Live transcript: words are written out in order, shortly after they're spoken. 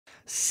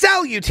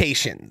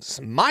Salutations!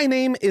 My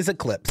name is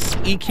Eqlipse,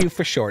 EQ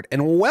for short,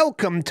 and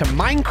welcome to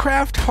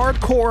Minecraft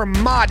Hardcore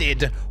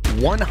Modded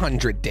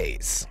 100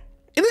 Days.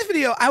 In this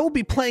video, I will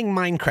be playing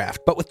Minecraft,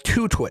 but with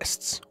two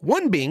twists.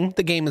 One being,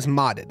 the game is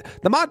modded.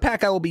 The mod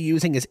pack I will be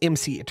using is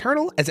MC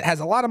Eternal, as it has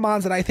a lot of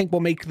mods that I think will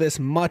make this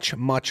much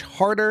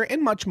harder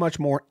and much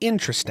more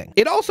interesting.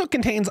 It also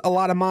contains a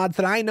lot of mods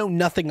that I know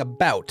nothing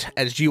about,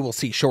 as you will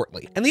see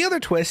shortly. And the other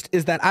twist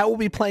is that I will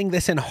be playing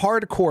this in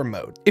hardcore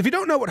mode. If you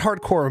don't know what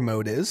hardcore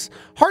mode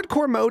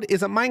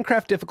is a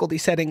Minecraft difficulty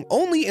setting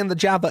only in the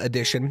Java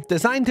edition,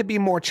 designed to be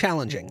more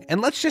challenging.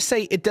 And let's just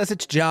say it does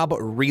its job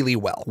really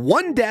well.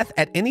 One death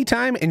at any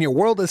time and your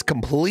world is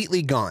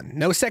completely gone.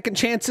 No second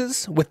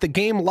chances, with the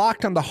game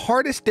locked on the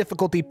hardest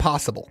difficulty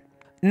possible.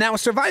 Now,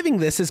 surviving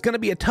this is going to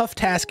be a tough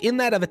task in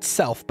that of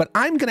itself, but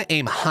I'm going to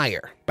aim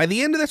higher. By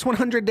the end of this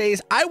 100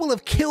 days, I will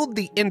have killed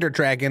the Ender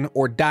Dragon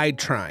or died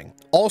trying.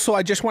 Also,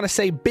 I just want to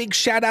say big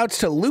shout outs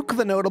to Luke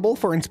the Notable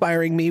for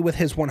inspiring me with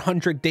his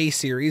 100 Day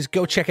series.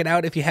 Go check it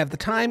out if you have the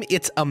time,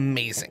 it's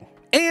amazing.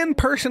 And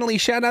personally,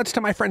 shoutouts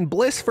to my friend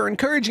Bliss for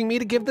encouraging me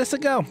to give this a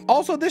go.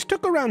 Also, this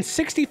took around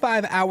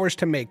 65 hours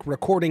to make,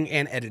 recording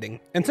and editing.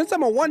 And since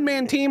I'm a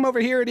one-man team over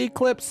here at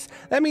Eqlipse,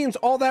 that means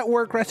all that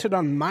work rested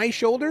on my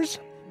shoulders.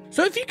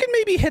 So if you can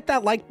maybe hit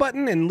that like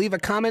button and leave a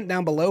comment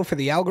down below for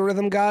the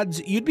algorithm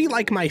gods, you'd be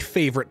like my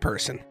favorite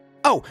person.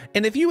 Oh,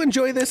 and if you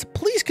enjoy this,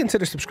 please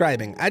consider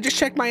subscribing. I just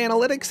checked my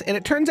analytics and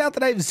it turns out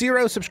that I have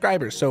 0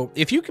 subscribers. So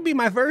if you could be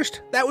my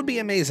first, that would be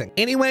amazing.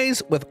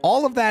 Anyways, with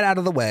all of that out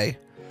of the way,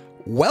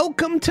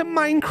 welcome to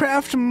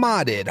Minecraft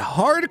Modded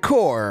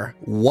Hardcore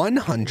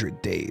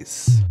 100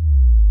 Days.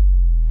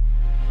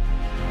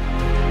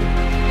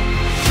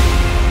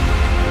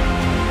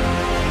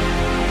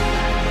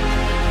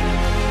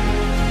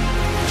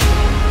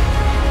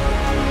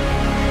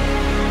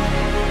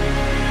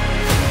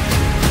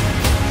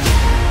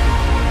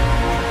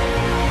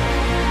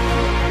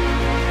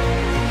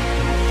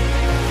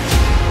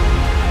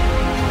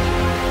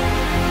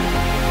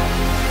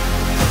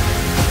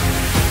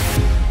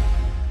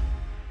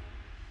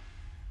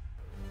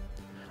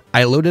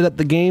 I loaded up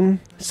the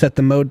game, set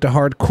the mode to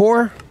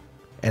hardcore,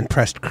 and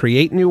pressed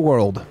create new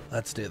world.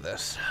 Let's do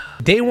this.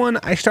 Day 1,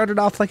 I started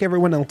off like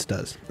everyone else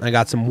does. I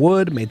got some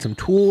wood, made some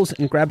tools,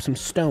 and grabbed some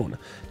stone.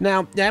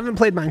 Now, I haven't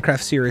played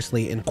Minecraft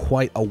seriously in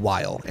quite a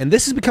while, and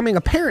this is becoming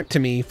apparent to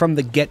me from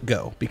the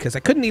get-go, because I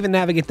couldn't even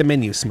navigate the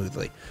menu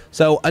smoothly.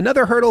 So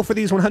another hurdle for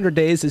these 100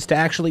 days is to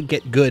actually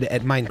get good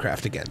at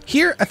Minecraft again.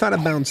 Here, I found a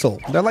bound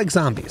soul. They're like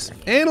zombies.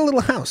 And a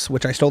little house,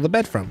 which I stole the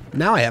bed from.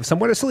 Now I have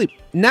somewhere to sleep.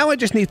 Now I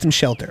just need some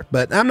shelter,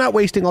 but I'm not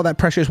wasting all that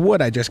precious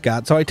wood I just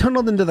got, so I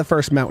tunneled into the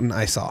first mountain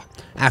I saw.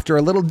 After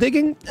a little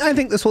digging, I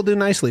think this will do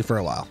nicely for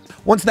a while.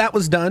 Once that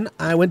was done,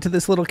 I went to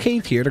this little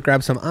cave here to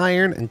grab some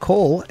iron and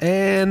coal,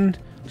 and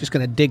just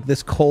gonna dig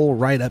this coal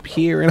right up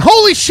here, and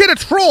holy shit, a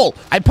troll!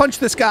 I punched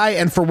this guy,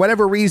 and for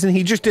whatever reason,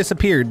 he just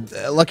disappeared.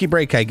 Lucky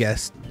break, I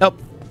guess. Oh,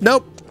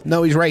 nope.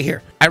 No, he's right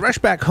here. I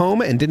rushed back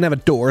home and didn't have a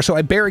door, so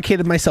I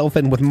barricaded myself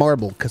in with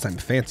marble because I'm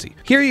fancy.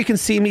 Here you can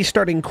see me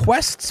starting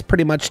quests,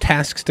 pretty much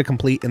tasks to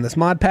complete in this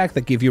mod pack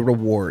that give you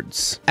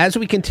rewards. As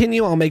we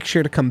continue, I'll make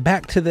sure to come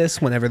back to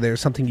this whenever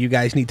there's something you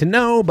guys need to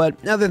know,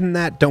 but other than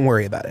that, don't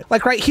worry about it.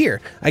 Like right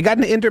here, I got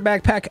an Ender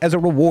backpack as a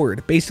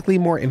reward, basically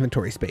more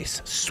inventory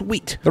space.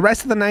 Sweet. The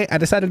rest of the night, I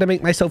decided to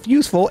make myself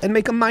useful and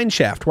make a mine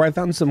shaft where I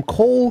found some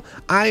coal,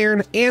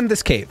 iron, and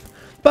this cave.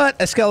 But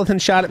a skeleton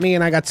shot at me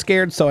and I got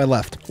scared, so I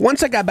left.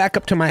 Once I got back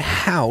up to my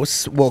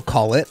house, we'll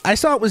call it, I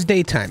saw it was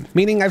daytime,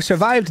 meaning I've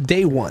survived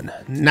day 1.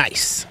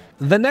 Nice.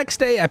 The next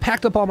day, I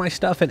packed up all my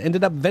stuff and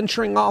ended up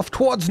venturing off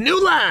towards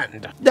new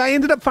land. I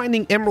ended up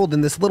finding emerald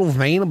in this little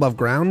vein above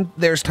ground.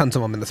 There's tons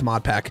of them in this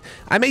mod pack.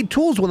 I made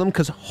tools with them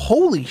because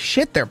holy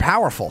shit, they're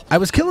powerful. I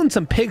was killing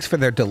some pigs for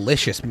their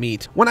delicious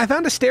meat. When I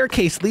found a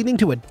staircase leading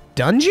to a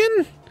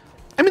dungeon?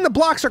 I mean, the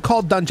blocks are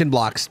called dungeon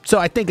blocks, so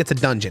I think it's a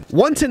dungeon.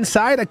 Once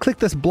inside, I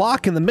clicked this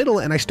block in the middle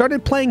and I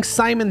started playing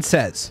Simon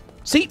Says.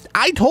 See,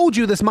 I told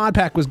you this mod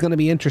pack was going to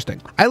be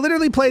interesting. I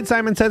literally played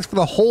Simon Says for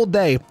the whole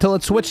day till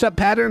it switched up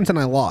patterns and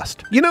I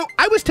lost. You know,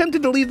 I was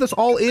tempted to leave this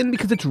all in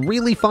because it's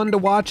really fun to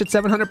watch at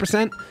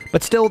 700%,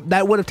 but still,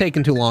 that would have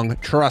taken too long,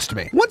 trust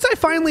me. Once I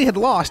finally had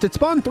lost, it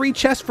spawned 3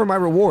 chests for my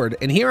reward,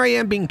 and here I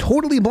am being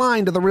totally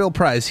blind to the real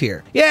prize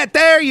here. Yeah,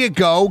 there you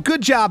go.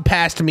 Good job,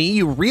 past me.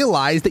 You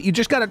realized that you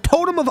just got a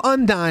totem of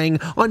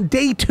undying on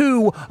day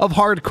 2 of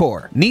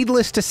hardcore.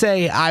 Needless to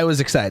say, I was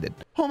excited.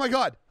 Oh my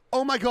god.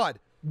 Oh my god.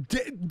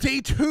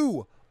 Day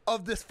 2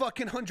 of this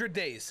fucking 100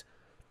 days,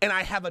 and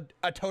I have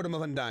a totem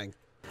of undying.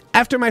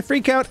 After my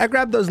freak out, I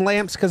grabbed those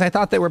lamps because I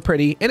thought they were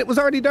pretty, and it was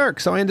already dark,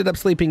 so I ended up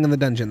sleeping in the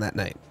dungeon that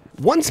night.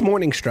 Once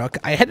morning struck,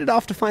 I headed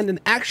off to find an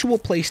actual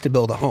place to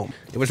build a home.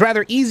 It was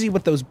rather easy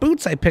with those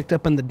boots I picked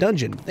up in the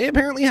dungeon. They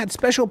apparently had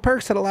special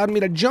perks that allowed me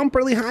to jump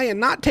really high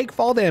and not take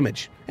fall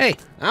damage. Hey,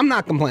 I'm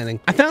not complaining.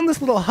 I found this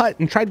little hut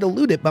and tried to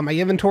loot it, but my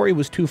inventory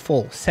was too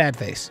full. Sad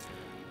face.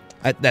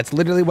 That's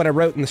literally what I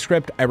wrote in the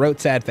script. I wrote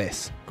sad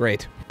face.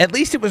 Great. At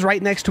least it was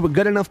right next to a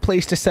good enough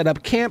place to set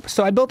up camp,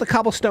 so I built a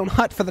cobblestone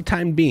hut for the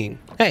time being.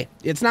 Hey,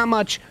 it's not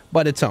much,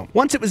 but it's home.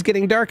 Once it was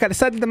getting dark, I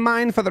decided to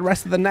mine for the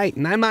rest of the night,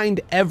 and I mined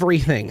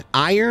everything.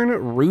 Iron,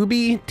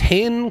 ruby,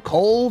 tin,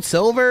 coal,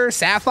 silver,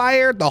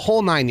 sapphire, the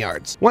whole 9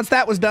 yards. Once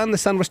that was done, the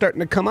sun was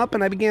starting to come up,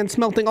 and I began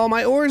smelting all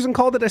my ores and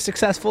called it a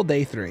successful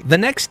day 3. The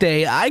next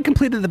day, I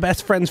completed the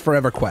Best Friends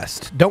Forever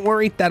quest. Don't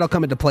worry, that'll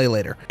come into play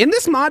later. In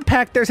this mod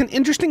pack, there's an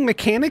interesting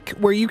mechanic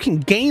where you can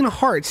gain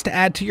hearts to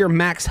add to your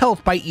max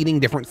health by eating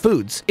different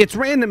foods. It's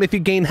random if you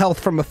gain health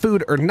from a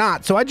food or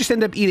not, so I just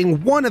end up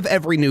eating one of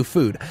every new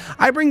food.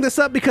 I bring this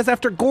up because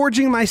after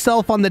gorging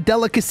myself on the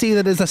delicacy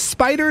that is a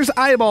spider's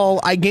eyeball,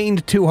 I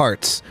gained 2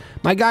 hearts.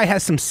 My guy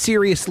has some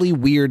seriously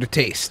weird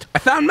taste. I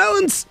found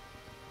melons!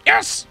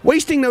 Yes!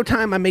 Wasting no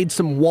time, I made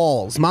some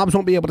walls. Mobs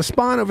won't be able to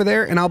spawn over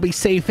there, and I'll be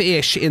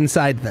safe-ish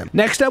inside them.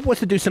 Next up was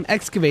to do some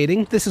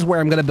excavating. This is where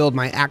I'm going to build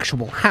my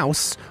actual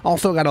house.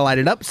 Also got to light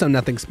it up so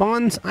nothing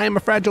spawns. I am a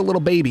fragile little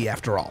baby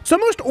after all. So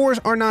most ores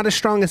are not as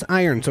strong as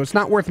iron, so it's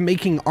not worth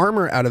making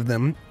armor out of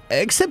them,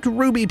 except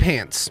ruby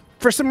pants.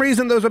 For some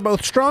reason, those are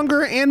both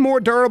stronger and more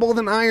durable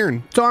than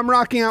iron, so I'm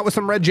rocking out with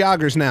some red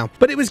joggers now.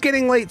 But it was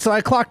getting late, so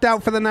I clocked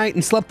out for the night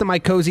and slept in my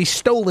cozy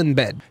stolen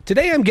bed.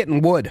 Today I'm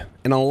getting wood,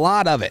 and a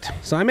lot of it.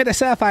 So I made a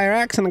sapphire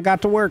axe and I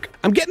got to work.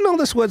 I'm getting all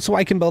this wood so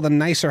I can build a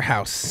nicer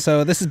house,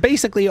 so this is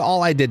basically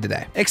all I did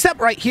today.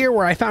 Except right here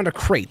where I found a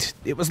crate.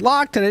 It was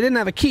locked and I didn't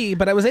have a key,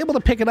 but I was able to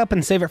pick it up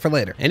and save it for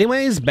later.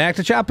 Anyways, back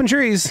to chopping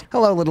trees.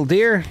 Hello, little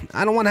deer.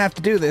 I don't want to have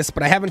to do this,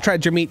 but I haven't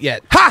tried your meat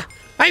yet. Ha!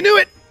 I knew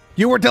it!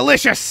 You were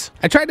delicious!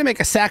 I tried to make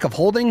a sack of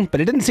holding, but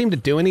it didn't seem to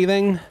do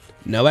anything.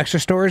 No extra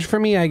storage for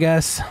me, I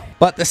guess.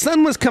 But the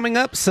sun was coming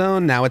up, so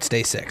now it's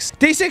day 6.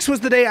 Day 6 was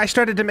the day I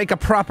started to make a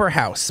proper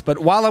house, but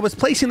while I was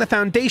placing the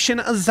foundation,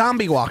 a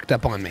zombie walked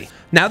up on me.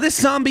 Now this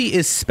zombie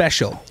is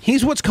special.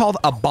 He's what's called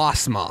a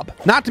boss mob.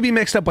 Not to be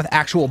mixed up with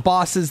actual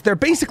bosses, they're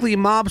basically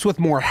mobs with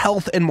more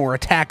health and more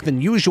attack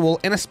than usual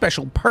and a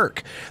special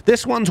perk.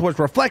 This one's was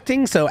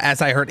reflecting, so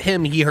as I hurt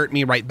him, he hurt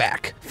me right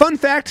back. Fun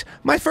fact,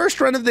 my first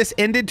run of this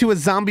ended to a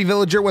zombie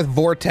villager with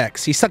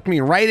Vortex. He sucked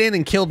me right in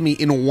and killed me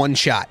in one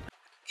shot.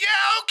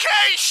 Yeah,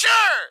 okay, sure!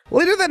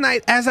 Later that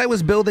night, as I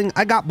was building,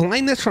 I got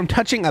blindness from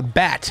touching a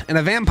bat, and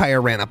a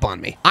vampire ran up on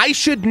me. I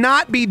should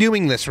not be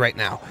doing this right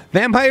now.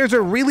 Vampires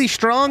are really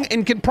strong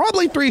and can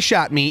probably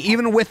 3-shot me,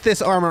 even with this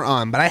armor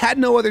on, but I had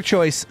no other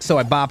choice, so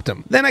I bopped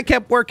him. Then I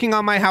kept working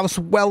on my house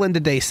well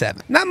into day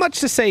 7. Not much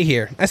to say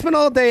here. I spent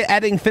all day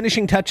adding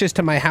finishing touches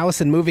to my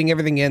house and moving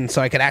everything in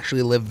so I could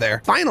actually live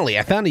there. Finally,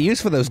 I found a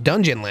use for those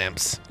dungeon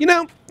lamps. You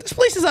know, this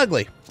place is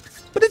ugly,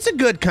 but it's a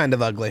good kind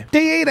of ugly.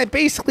 Day 8, I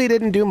basically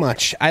didn't do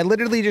much. I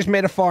literally just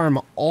made a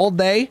farm all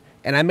day,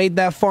 and I made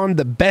that farm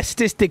the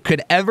bestest it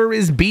could ever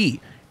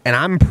be, and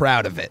I'm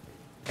proud of it.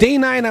 Day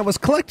 9, I was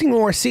collecting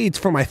more seeds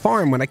for my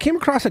farm when I came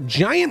across a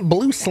giant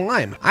blue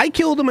slime. I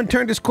killed him and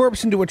turned his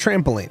corpse into a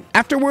trampoline.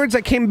 Afterwards,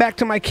 I came back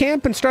to my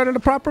camp and started a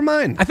proper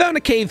mine. I found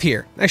a cave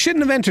here. I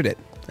shouldn't have entered it.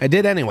 I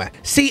did anyway.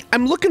 See,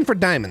 I'm looking for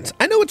diamonds.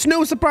 I know it's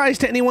no surprise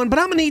to anyone, but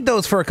I'm gonna need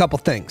those for a couple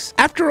things.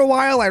 After a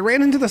while, I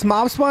ran into this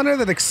mob spawner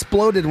that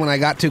exploded when I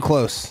got too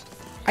close.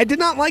 I did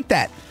not like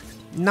that.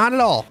 Not at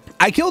all.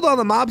 I killed all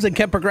the mobs and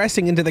kept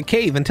progressing into the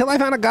cave until I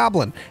found a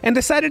goblin and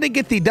decided to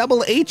get the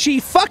double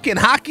HE fucking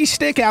hockey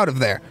stick out of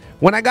there.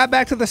 When I got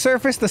back to the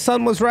surface, the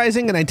sun was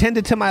rising and I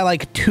tended to my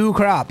 2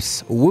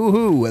 crops.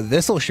 Woohoo,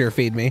 this'll sure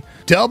feed me.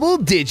 Double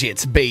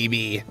digits,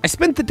 baby. I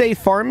spent the day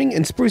farming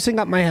and sprucing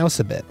up my house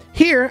a bit.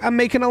 Here, I'm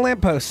making a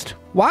lamppost.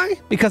 Why?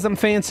 Because I'm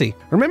fancy.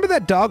 Remember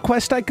that dog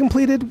quest I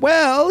completed?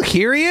 Well,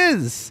 here he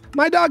is.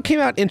 My dog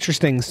came out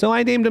interesting, so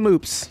I named him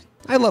Oops.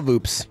 I love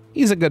Oops.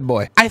 He's a good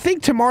boy. I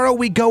think tomorrow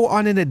we go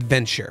on an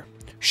adventure.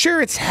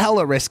 Sure, it's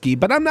hella risky,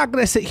 but I'm not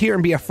gonna sit here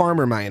and be a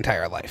farmer my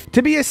entire life.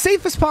 To be as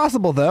safe as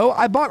possible though,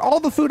 I bought all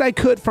the food I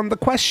could from the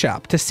quest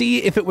shop to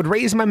see if it would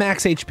raise my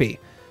max HP.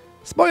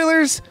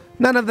 Spoilers,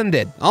 none of them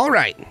did. All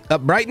right,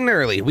 up bright and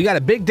early, we got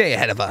a big day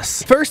ahead of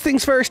us. First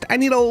things first, I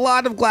need a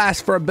lot of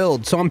glass for a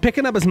build, so I'm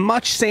picking up as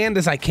much sand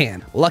as I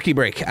can. Lucky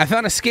break, I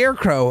found a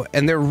scarecrow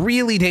and they're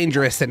really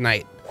dangerous at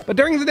night. But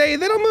during the day,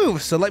 they don't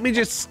move, so let me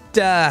just,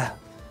 yeah.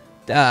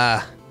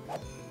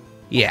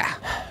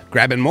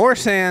 Grabbing more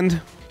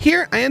sand.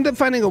 Here, I end up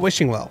finding a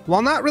wishing well.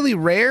 While not really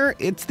rare,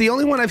 it's the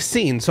only one I've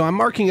seen, so I'm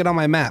marking it on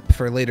my map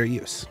for later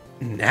use.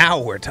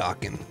 Now we're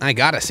talking. I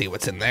gotta see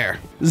what's in there.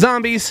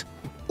 Zombies.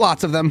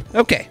 Lots of them.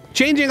 Okay,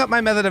 changing up my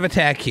method of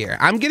attack here.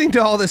 I'm getting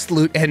to all this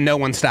loot and no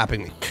one's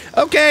stopping me.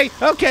 Okay,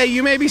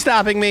 you may be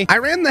stopping me. I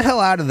ran the hell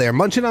out of there,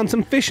 munching on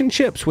some fish and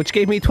chips, which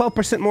gave me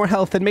 12% more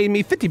health and made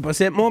me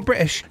 50% more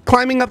British.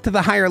 Climbing up to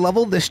the higher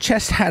level, this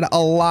chest had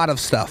a lot of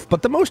stuff,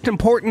 but the most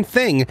important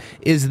thing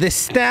is this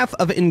staff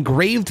of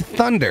engraved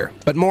thunder,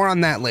 but more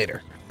on that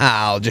later.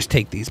 I'll just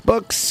take these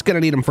books.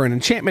 Gonna need them for an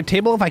enchantment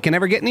table if I can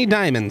ever get any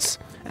diamonds.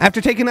 After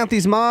taking out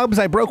these mobs,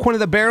 I broke one of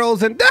the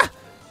barrels and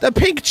the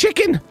pink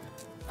chicken.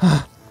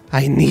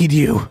 I need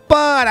you.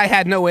 But I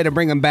had no way to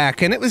bring him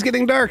back, and it was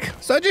getting dark,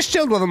 so I just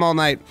chilled with him all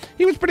night.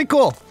 He was pretty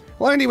cool.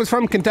 Learned he was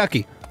from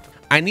Kentucky.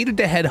 I needed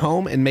to head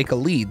home and make a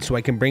lead so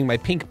I can bring my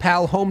pink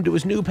pal home to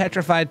his new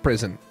petrified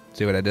prison.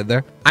 See what I did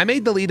there? I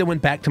made the lead and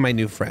went back to my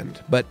new friend,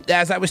 but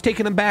as I was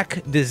taking him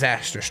back,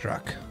 disaster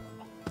struck.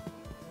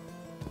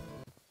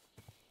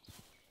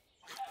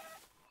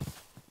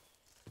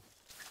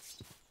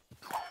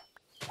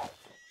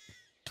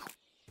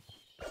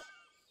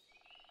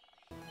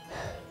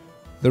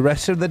 The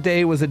rest of the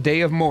day was a day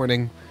of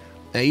mourning.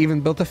 I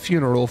even built a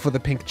funeral for the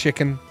pink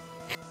chicken.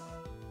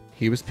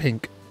 He was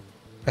pink.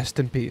 Rest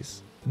in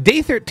peace.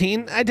 Day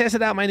 13, I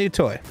tested out my new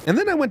toy, and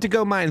then I went to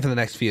go mine for the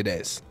next few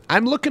days.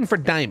 I'm looking for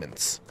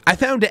diamonds. I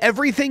found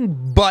everything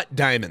but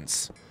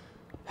diamonds.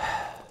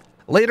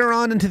 Later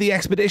on into the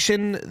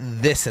expedition,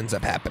 this ends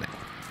up happening.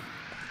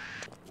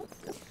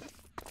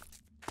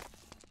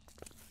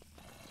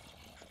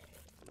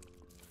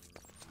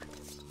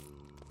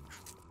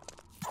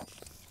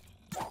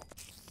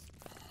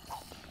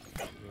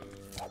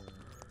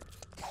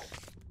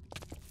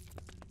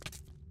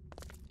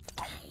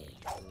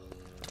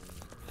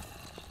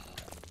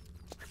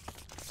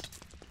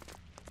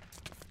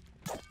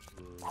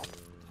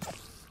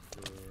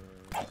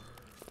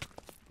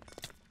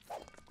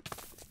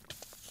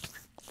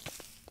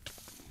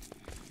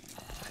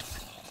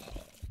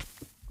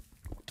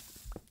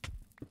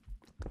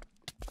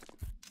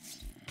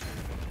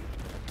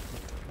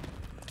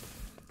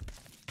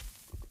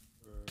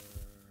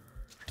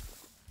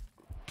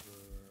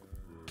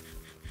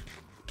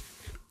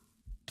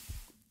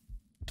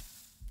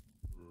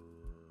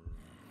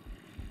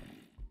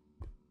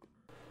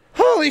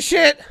 Holy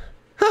shit!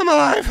 I'm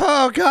alive!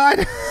 Oh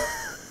god!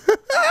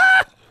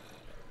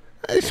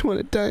 I just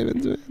wanted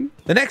diamonds, man.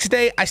 The next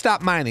day, I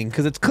stopped mining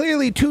because it's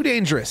clearly too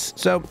dangerous.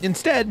 So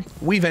instead,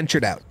 we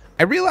ventured out.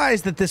 I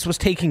realized that this was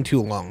taking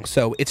too long,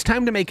 so it's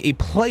time to make a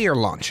player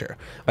launcher.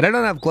 But I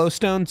don't have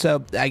glowstone,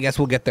 so I guess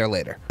we'll get there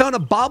later. On a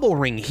bobble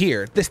ring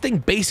here, this thing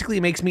basically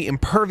makes me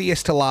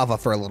impervious to lava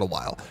for a little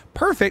while.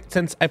 Perfect,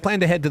 since I plan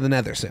to head to the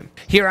nether soon.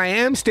 Here I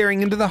am,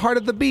 staring into the heart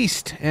of the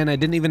beast, and I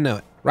didn't even know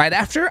it. Right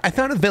after, I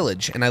found a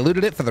village, and I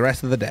looted it for the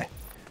rest of the day.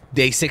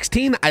 Day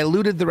 16, I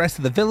looted the rest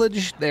of the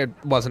village. There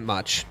wasn't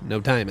much.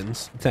 No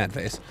diamonds. Sad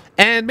face.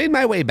 And made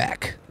my way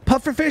back.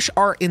 Pufferfish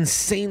are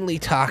insanely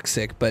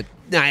toxic, but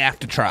I have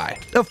to try.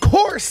 Of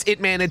course,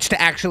 it managed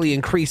to actually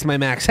increase my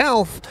max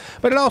health,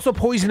 but it also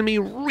poisoned me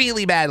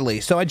really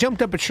badly, so I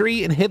jumped up a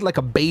tree and hid like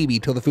a baby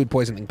till the food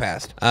poisoning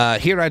passed.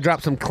 Here I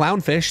dropped some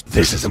clownfish.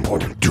 This is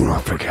important, do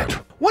not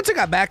forget. Once I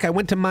got back, I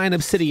went to mine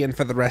obsidian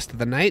for the rest of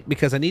the night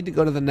because I need to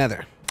go to the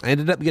nether. I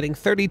ended up getting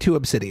 32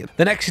 obsidian.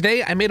 The next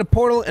day, I made a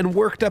portal and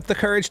worked up the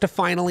courage to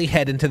finally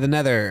head into the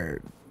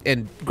nether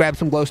and grab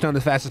some glowstone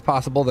as fast as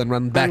possible, then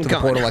run back to the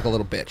portal like a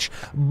little bitch.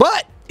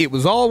 But it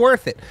was all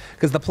worth it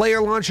because the player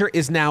launcher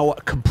is now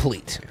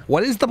complete.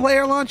 What is the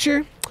player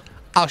launcher?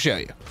 I'll show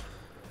you.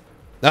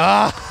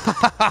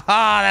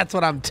 Ah, that's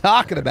what I'm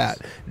talking about.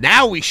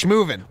 Now we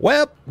schmoovin'.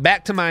 Well,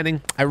 back to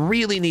mining. I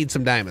really need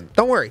some diamond.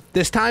 Don't worry,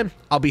 this time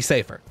I'll be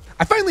safer.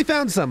 I finally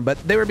found some, but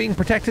they were being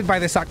protected by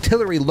this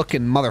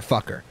artillery-looking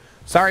motherfucker.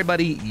 Sorry,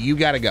 buddy, you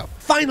gotta go.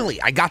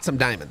 Finally, I got some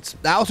diamonds.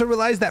 I also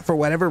realized that for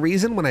whatever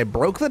reason, when I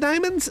broke the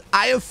diamonds,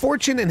 I have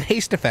fortune and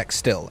haste effects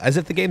still, as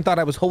if the game thought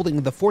I was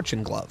holding the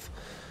fortune glove.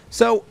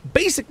 So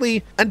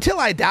basically, until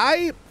I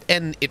die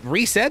and it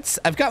resets,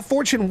 I've got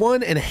fortune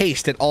 1 and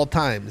haste at all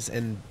times.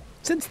 And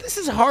since this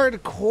is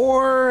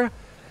hardcore,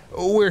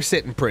 we're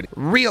sitting pretty.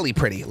 Really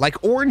pretty.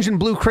 Like orange and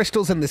blue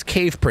crystals in this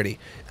cave pretty.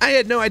 I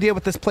had no idea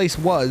what this place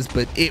was,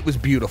 but it was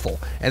beautiful.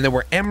 And there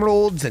were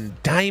emeralds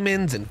and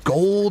diamonds and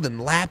gold and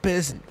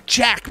lapis and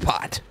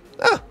jackpot.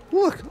 Oh,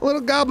 look, a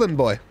little goblin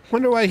boy.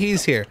 Wonder why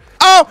he's here.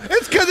 Oh,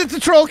 it's because it's a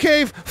troll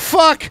cave.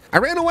 Fuck. I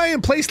ran away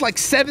and placed like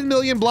 7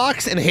 million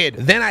blocks and hid.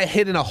 Then I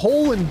hid in a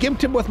hole and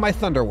gimped him with my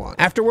thunder wand.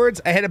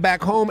 Afterwards, I headed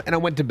back home and I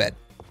went to bed.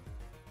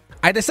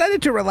 I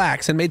decided to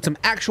relax and made some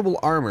actual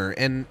armor,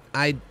 and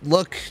I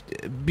look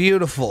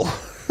beautiful.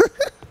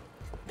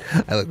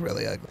 I look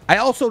really ugly. I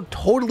also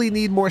totally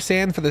need more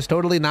sand for this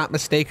totally not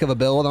mistake of a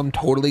build I'm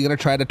totally gonna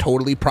try to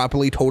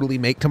totally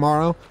make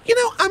tomorrow. You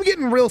know, I'm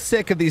getting real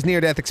sick of these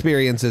near-death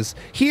experiences.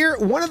 Here,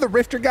 one of the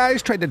Rifter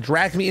guys tried to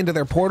drag me into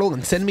their portal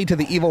and send me to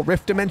the evil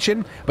Rift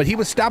dimension, but he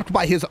was stopped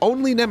by his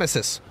only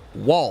nemesis,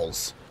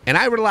 walls. And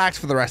I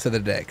relaxed for the rest of the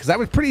day, because I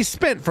was pretty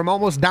spent from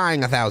almost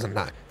dying 1,000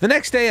 times. The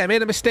next day, I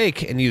made a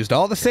mistake and used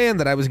all the sand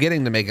that I was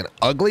getting to make an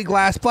ugly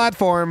glass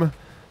platform.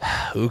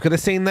 Who could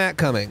have seen that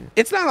coming?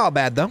 It's not all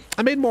bad, though.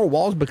 I made more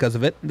walls because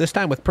of it, this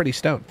time with pretty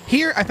stone.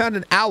 Here, I found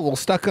an owl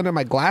stuck under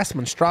my glass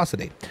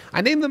monstrosity.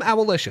 I named them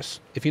Owlicious.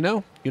 If you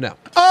know, you know.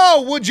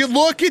 Oh, would you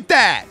look at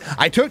that?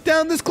 I took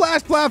down this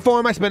glass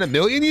platform I spent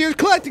 1,000,000 years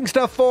collecting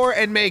stuff for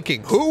and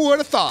making. Who would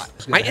have thought?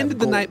 I ended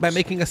the night by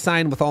making a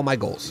sign with all my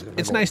goals.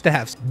 It's nice to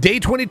have. Day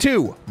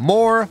 22,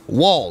 more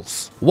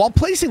walls. While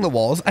placing the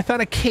walls, I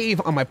found a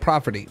cave on my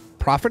property.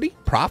 Property?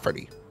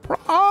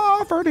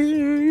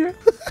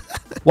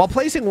 While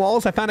placing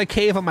walls, I found a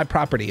cave on my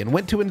property and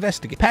went to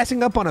investigate.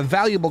 Passing up on a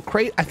valuable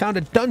crate, I found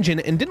a dungeon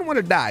and didn't want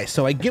to die,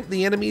 so I gimped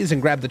the enemies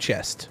and grabbed the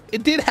chest.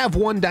 It did have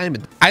 1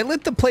 diamond. I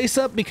lit the place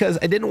up because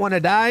I didn't want to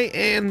die,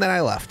 and then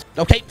I left.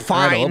 Okay,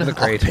 fine.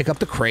 I'll pick up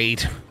the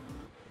crate.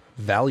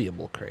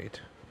 Valuable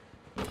crate.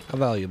 How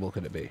valuable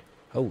could it be?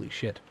 Holy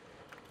shit.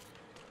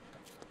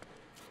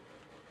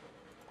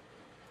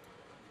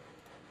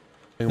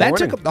 That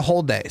took up the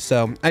whole day,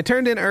 so I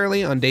turned in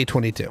early on day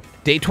 22.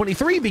 Day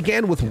 23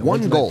 began with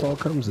one goal,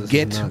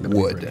 get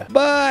wood.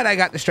 But I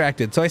got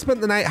distracted, so I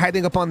spent the night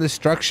hiding up on this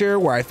structure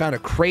where I found a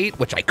crate,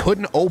 which I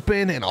couldn't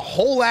open, and a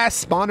whole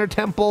ass spawner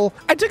temple.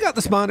 I took out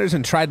the spawners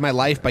and tried my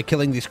life by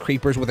killing these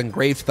creepers with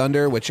engraved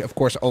thunder, which of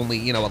course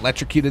only,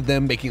 electrocuted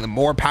them, making them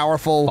more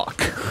powerful.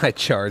 Fuck, I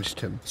charged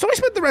him. So I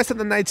spent the rest of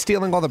the night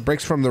stealing all the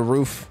bricks from the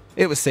roof.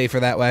 It was safer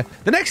that way.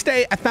 The next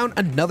day, I found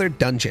another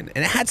dungeon,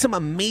 and it had some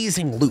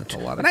amazing loot.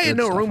 And I had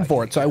no room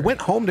for it, so I went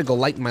home to go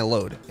lighten my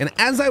load. And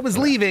as I was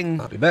leaving...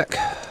 I'll be back.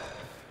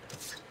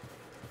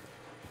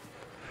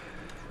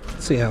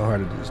 Let's see how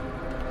hard it is.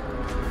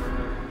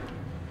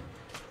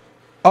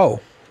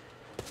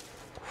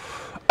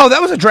 Oh, that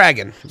was a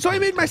dragon. So I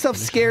made myself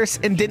scarce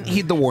and didn't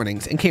heed the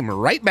warnings and came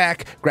right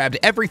back, grabbed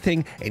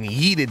everything, and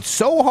yeeted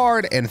so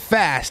hard and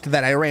fast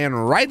that I ran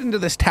right into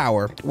this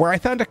tower where I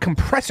found a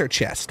compressor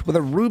chest with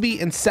a ruby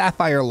and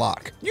sapphire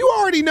lock. You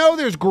already know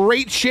there's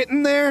great shit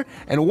in there,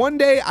 and one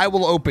day I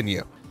will open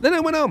you. Then I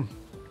went home.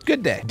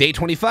 Good day. Day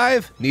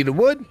 25, needed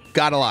wood,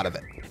 got a lot of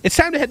it. It's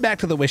time to head back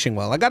to the wishing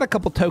well. I got a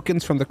couple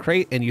tokens from the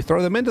crate, and you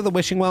throw them into the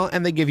wishing well,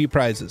 and they give you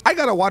prizes. I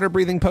got a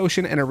water-breathing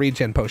potion and a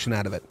regen potion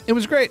out of it. It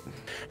was great.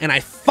 And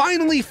I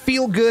finally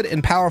feel good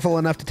and powerful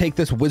enough to take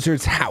this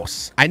wizard's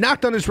house. I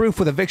knocked on his roof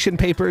with eviction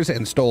papers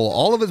and stole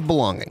all of his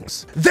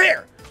belongings.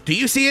 There! Do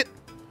you see it?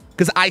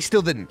 Because I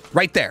still didn't.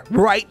 Right there.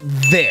 Right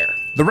there.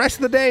 The rest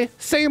of the day,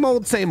 same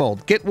old, same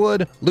old. Get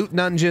wood, loot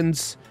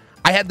dungeons.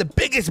 I had the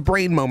biggest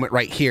brain moment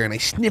right here, and I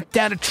snipped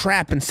out a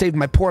trap and saved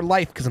my poor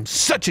life because I'm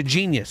such a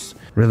genius.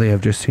 Really,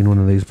 I've just seen one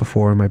of these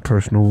before in my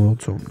personal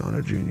world, so I'm not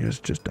a genius,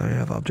 just I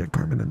have object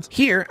permanence.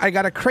 Here, I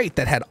got a crate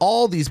that had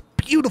all these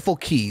beautiful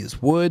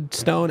keys, wood,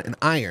 stone, and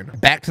iron.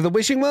 Back to the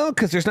wishing well,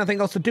 because there's nothing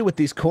else to do with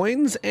these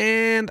coins,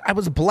 and I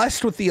was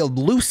blessed with the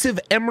elusive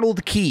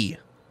emerald key.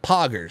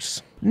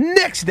 Poggers.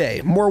 Next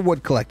day, more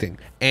wood collecting.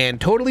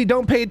 And totally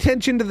don't pay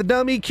attention to the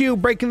dumb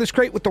EQ breaking this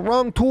crate with the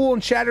wrong tool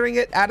and shattering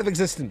it out of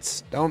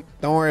existence. Don't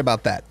worry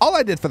about that. All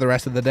I did for the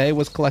rest of the day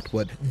was collect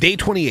wood. Day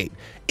 28.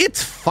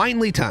 It's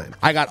finally time.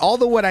 I got all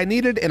the wood I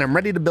needed and I'm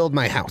ready to build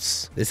my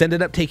house. This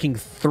ended up taking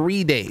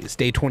 3 days,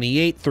 day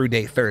 28 through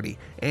day 30.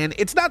 And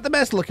it's not the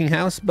best looking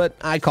house, but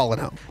I call it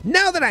home.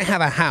 Now that I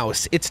have a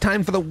house, it's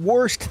time for the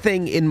worst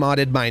thing in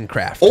modded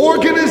Minecraft.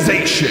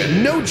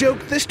 Organization! No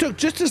joke, this took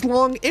just as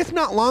long, if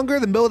not longer,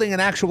 than building an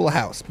actual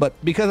house. But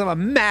because I'm a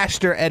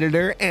master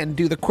editor and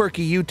do the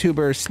quirky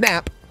YouTuber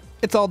Snap,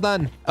 it's all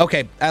done.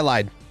 Okay, I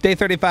lied. Day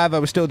 35, I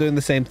was still doing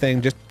the same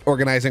thing, just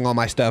organizing all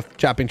my stuff,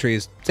 chopping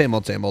trees, same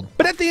old, same old.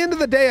 But at the end of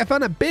the day, I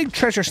found a big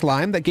treasure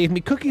slime that gave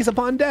me cookies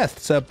upon death,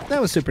 so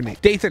that was super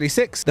neat. Day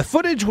 36, the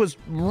footage was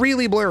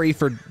really blurry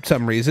for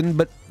some reason,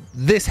 but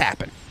this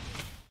happened.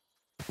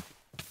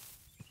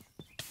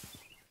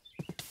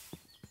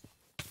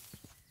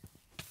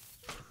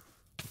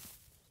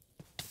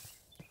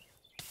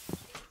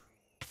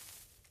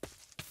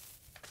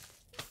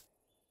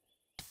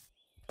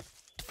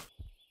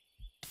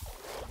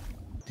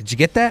 Did you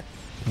get that?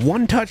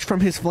 One touch from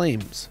his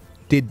flames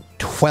did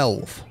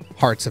 12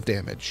 hearts of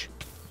damage.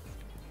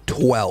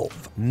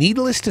 12.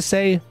 Needless to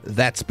say,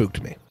 that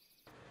spooked me.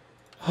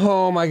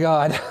 Oh my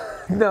god.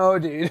 No,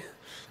 dude.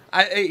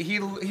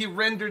 He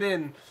rendered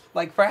in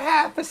like for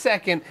half a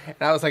second, and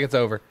I was like, it's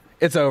over.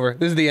 It's over.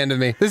 This is the end of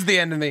me. This is the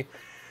end of me.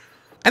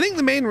 I think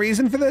the main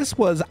reason for this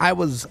was I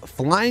was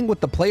flying with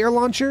the player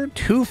launcher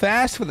too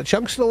fast for the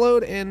chunks to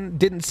load and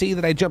didn't see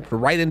that I jumped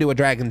right into a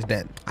dragon's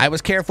den. I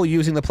was careful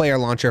using the player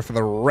launcher for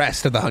the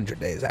rest of the 100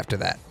 days after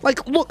that.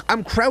 Like, look,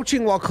 I'm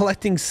crouching while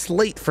collecting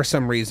slate for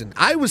some reason.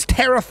 I was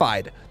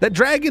terrified. The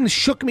dragon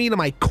shook me to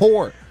my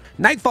core.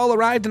 Nightfall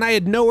arrived and I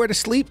had nowhere to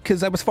sleep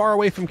because I was far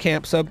away from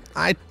camp, so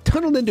I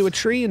tunneled into a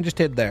tree and just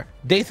hid there.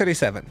 Day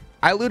 37.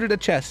 I looted a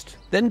chest,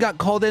 then got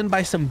called in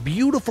by some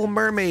beautiful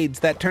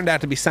mermaids that turned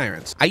out to be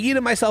sirens. I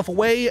yeeted myself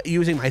away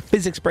using my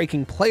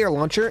physics-breaking player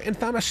launcher and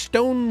found a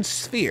stone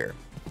sphere,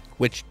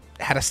 which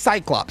had a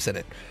cyclops in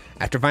it.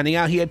 After finding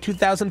out he had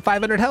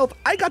 2,500 health,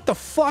 I got the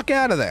fuck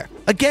out of there.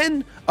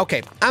 Again?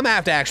 Okay, I'm gonna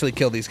have to actually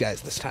kill these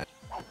guys this time.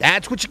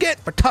 That's what you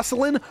get for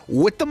tussling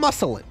with the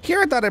muscling.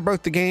 Here I thought I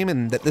broke the game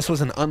and that this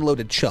was an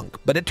unloaded chunk,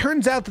 but it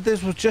turns out that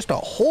this was just a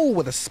hole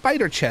with a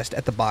spider chest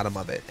at the bottom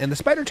of it, and the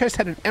spider chest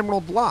had an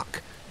emerald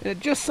lock. And it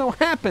just so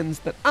happens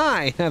that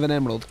I have an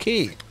emerald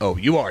key. Oh,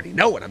 you already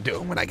know what I'm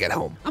doing when I get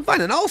home. I'm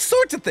finding all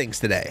sorts of things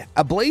today.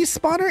 A blaze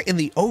spawner in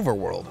the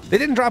overworld. They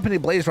didn't drop any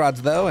blaze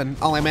rods though, and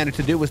all I managed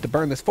to do was to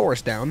burn this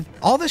forest down.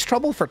 All this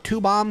trouble for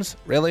 2 bombs?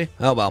 Really?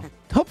 Oh well.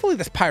 Hopefully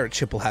this pirate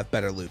ship will have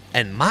better loot.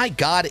 And my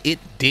god, it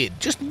did.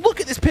 Just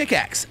look at this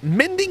pickaxe.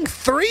 Mending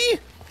 3?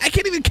 I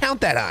can't even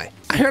count that high.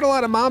 I heard a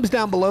lot of mobs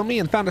down below me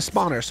and found a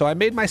spawner, so I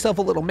made myself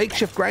a little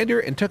makeshift grinder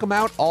and took them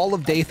out all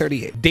of day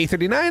 38. Day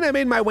 39, I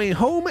made my way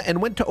home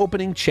and went to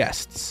opening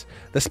chests.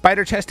 The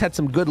spider chest had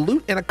some good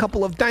loot and a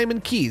couple of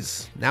diamond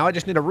keys. Now I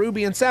just need a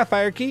ruby and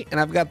sapphire key, and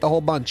I've got the whole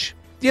bunch.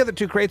 The other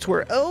 2 crates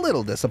were a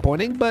little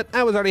disappointing, but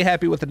I was already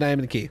happy with the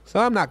diamond key, so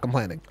I'm not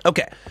complaining.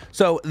 Okay,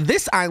 so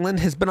this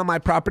island has been on my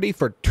property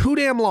for too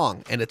damn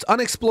long, and it's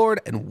unexplored,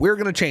 and we're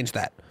gonna change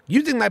that.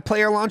 Using my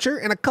player launcher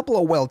and a couple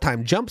of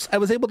well-timed jumps, I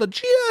was able to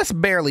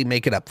just barely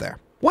make it up there.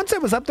 Once I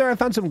was up there, I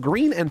found some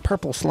green and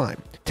purple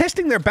slime.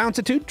 Testing their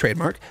Bouncitude,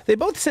 trademark, they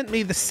both sent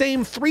me the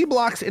same 3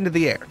 blocks into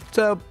the air,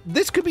 so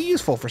this could be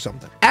useful for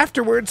something.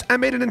 Afterwards, I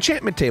made an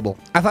enchantment table.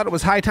 I thought it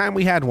was high time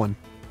we had one.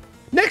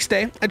 Next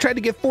day, I tried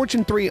to get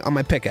Fortune 3 on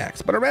my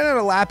pickaxe, but I ran out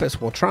of lapis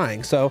while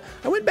trying, so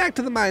I went back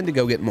to the mine to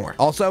go get more.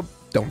 Also,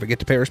 don't forget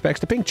to pay respects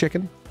to Pink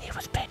Chicken. He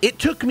was big. It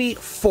took me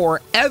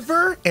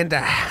forever and a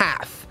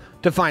half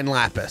to find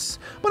lapis,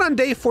 but on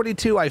day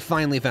 42, I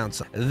finally found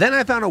some. Then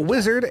I found a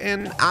wizard,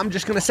 and I'm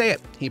just gonna say it,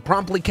 he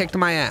promptly kicked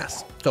my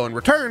ass. So in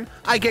return,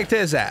 I kicked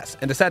his ass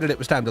and decided it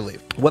was time to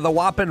leave. With a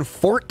whopping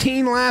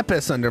 14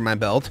 lapis under my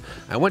belt,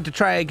 I went to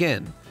try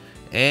again,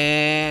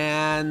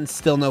 and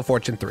still no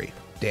Fortune 3.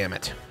 Damn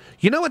it.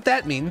 You know what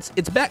that means?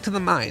 It's back to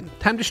the mine.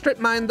 Time to strip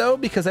mine though,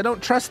 because I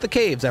don't trust the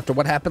caves after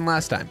what happened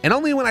last time. And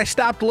only when I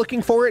stopped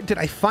looking for it did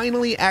I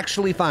finally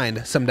actually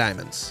find some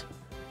diamonds.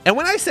 And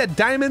when I said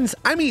diamonds,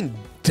 I mean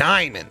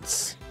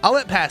diamonds. I'll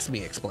let Past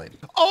Me explain.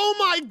 Oh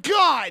my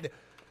God,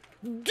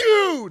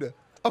 dude.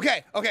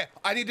 Okay,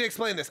 I need to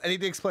explain this.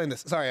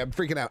 Sorry, I'm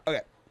freaking out. Okay,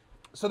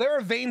 so there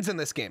are veins in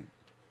this game.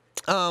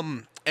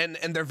 And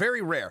they're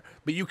very rare,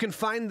 but you can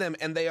find them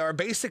and they are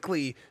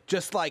basically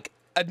just like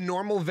a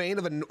normal vein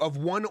of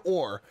 1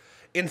 ore,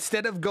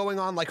 instead of going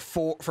on like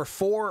 4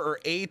 or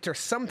 8 or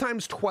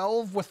sometimes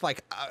 12 with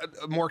like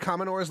more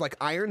common ores like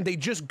iron, they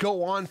just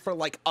go on for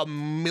like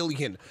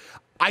 1,000,000.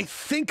 I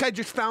think I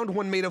just found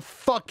one made of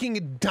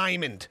fucking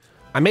diamond.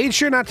 I made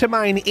sure not to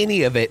mine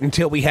any of it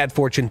until we had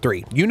Fortune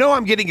 3. You know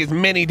I'm getting as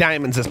many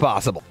diamonds as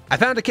possible. I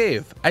found a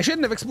cave. I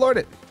shouldn't have explored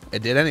it. I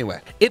did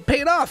anyway. It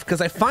paid off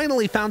because I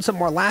finally found some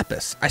more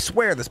lapis. I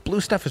swear this blue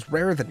stuff is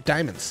rarer than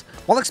diamonds.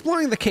 While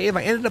exploring the cave,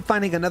 I ended up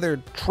finding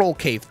another troll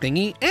cave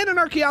thingy and an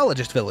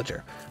archaeologist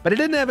villager. But it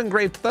didn't have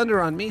engraved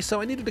thunder on me, so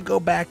I needed to go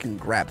back and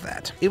grab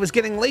that. It was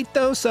getting late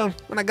though, so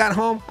when I got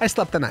home, I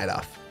slept the night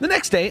off. The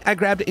next day, I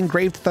grabbed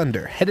engraved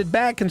thunder, headed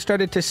back and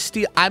started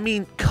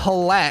to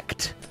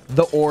collect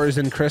the ores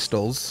and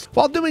crystals.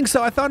 While doing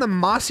so, I found a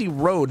mossy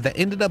road that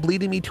ended up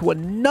leading me to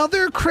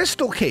another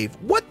crystal cave.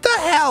 What the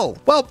hell?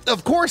 Well,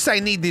 of course I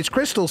need these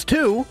crystals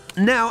too.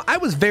 Now, I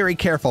was very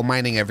careful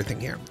mining everything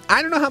here.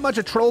 I don't know how much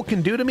a troll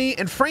can do to me,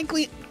 and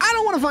frankly, I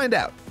don't want to find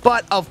out.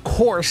 But of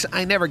course,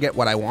 I never get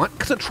what I want,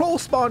 because a troll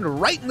spawned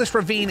right in this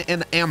ravine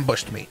and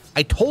ambushed me.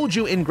 I told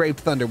you engraved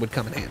thunder would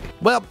come in handy.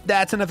 Well,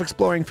 that's enough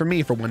exploring for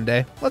me for one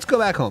day. Let's go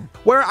back home,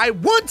 where I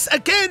once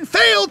again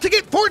failed to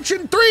get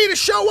Fortune 3 to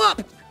show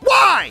up.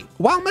 Why?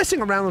 While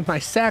messing around with my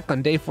sack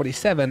on day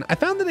 47, I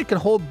found that it can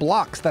hold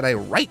blocks that I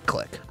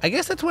right-click. I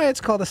guess that's why it's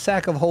called a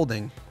sack of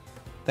holding.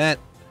 That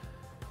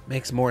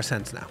makes more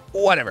sense now.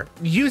 Whatever.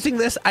 Using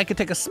this, I could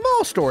take a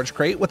small storage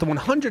crate with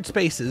 100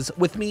 spaces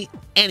with me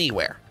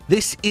anywhere.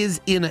 This is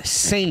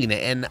insane,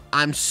 and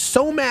I'm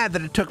so mad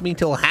that it took me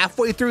till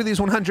halfway through these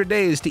 100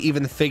 days to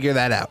even figure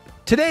that out.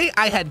 Today,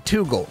 I had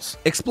 2 goals.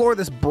 Explore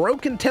this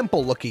broken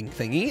temple-looking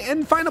thingy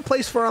and find a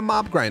place for a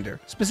mob grinder,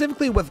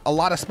 specifically with a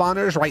lot of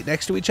spawners right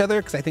next to each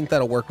other, because I think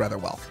that'll work rather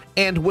well.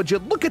 And would you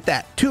look at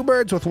that, 2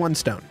 birds with 1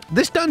 stone.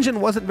 This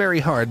dungeon wasn't very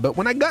hard, but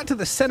when I got to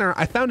the center,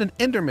 I found an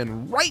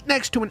Enderman right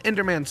next to an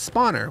Enderman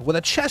spawner with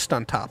a chest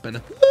on top,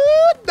 and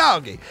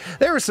doggy,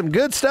 there was some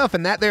good stuff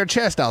in that there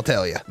chest, I'll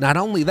tell you. Not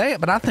only that,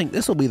 but I think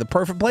this will be the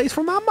perfect place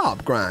for my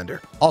mob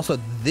grinder. Also,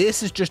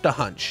 this is just a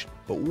hunch,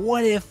 but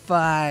what if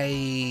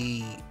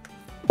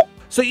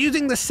So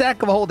using the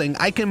sack of holding,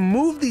 I can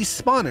move these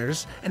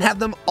spawners and have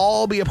them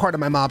all be a part of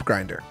my mob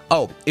grinder.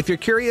 Oh, if you're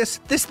curious,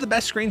 this is the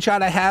best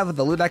screenshot I have of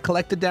the loot I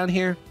collected down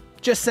here.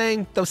 Just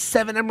saying, those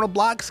 7 emerald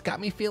blocks got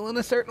me feeling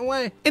a certain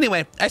way.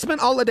 Anyway, I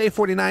spent all of day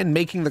 49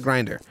 making the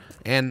grinder.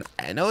 And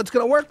I know it's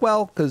gonna work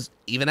well, because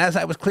even as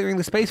I was clearing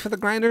the space for the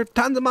grinder,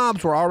 tons of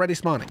mobs were already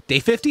spawning.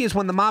 Day 50 is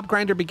when the mob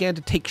grinder began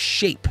to take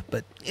shape,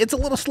 but it's a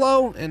little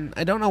slow, and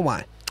I don't know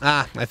why.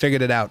 Ah, I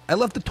figured it out. I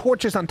left the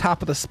torches on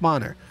top of the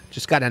spawner.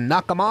 Just gotta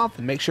knock them off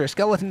and make sure a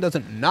skeleton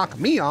doesn't knock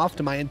me off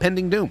to my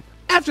impending doom.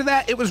 After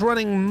that, it was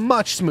running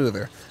much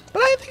smoother, but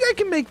I think I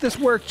can make this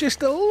work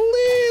just a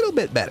little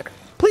bit better.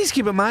 Please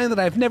keep in mind that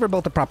I've never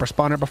built a proper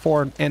spawner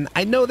before, and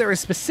I know there are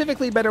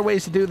specifically better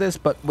ways to do this,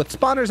 but with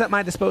spawners at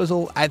my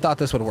disposal, I thought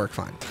this would work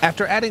fine.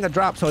 After adding a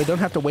drop so I don't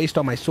have to waste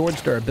all my sword's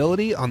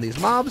durability on these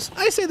mobs,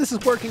 I say this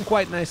is working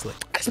quite nicely.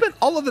 I spent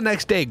all of the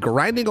next day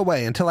grinding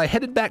away until I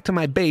headed back to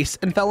my base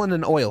and fell in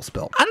an oil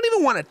spill. I don't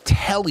even want to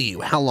tell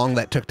you how long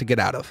that took to get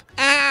out of.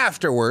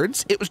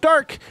 Afterwards, it was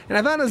dark, and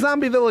I found a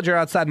zombie villager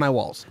outside my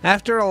walls.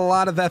 After a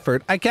lot of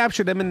effort, I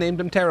captured him and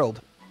named him Terald.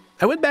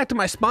 I went back to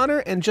my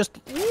spawner and just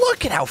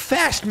look at how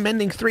fast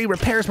Mending 3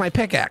 repairs my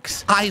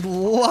pickaxe. I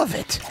love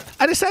it.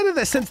 I decided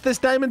that since this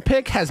diamond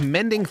pick has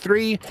Mending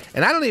 3,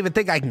 and I don't even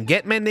think I can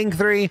get Mending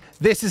 3,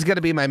 this is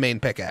gonna be my main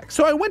pickaxe.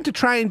 So I went to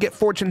try and get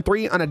Fortune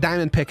 3 on a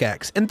diamond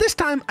pickaxe, and this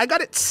time I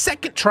got it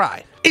second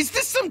try. Is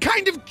this some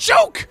kind of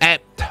joke?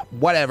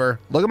 Whatever.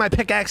 Look at my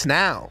pickaxe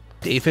now.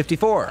 Day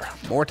 54,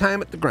 more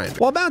time at the grind.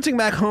 While bouncing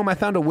back home, I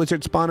found a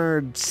wizard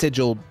spawner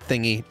sigil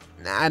thingy.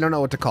 I don't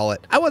know what to call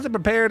it. I wasn't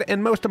prepared,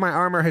 and most of my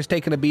armor has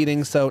taken a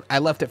beating, so I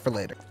left it for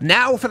later.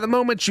 Now for the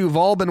moment you've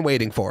all been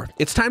waiting for.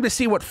 It's time to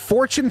see what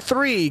Fortune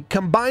 3,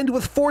 combined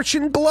with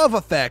Fortune glove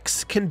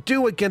effects, can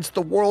do against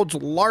the world's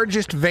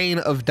largest vein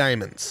of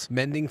diamonds.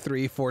 Mending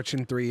 3,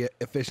 Fortune 3,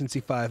 Efficiency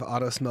 5,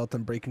 Auto Smelt,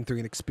 and Breaking 3,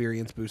 and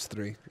Experience Boost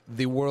 3.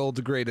 The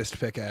world's greatest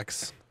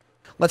pickaxe.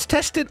 Let's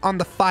test it on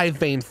the 5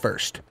 vein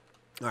first.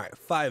 Alright,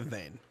 5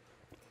 vein.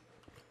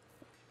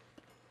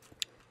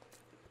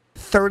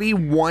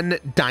 31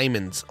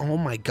 diamonds. Oh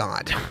my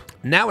god.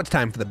 Now it's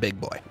time for the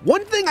big boy.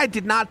 One thing I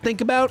did not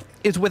think about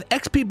is with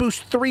XP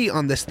Boost 3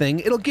 on this thing,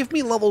 it'll give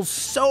me levels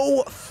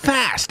so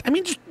fast. I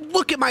mean, just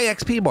look at my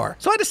XP bar.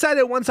 So I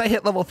decided once I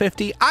hit level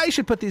 50, I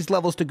should put these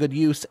levels to good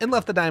use and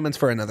left the diamonds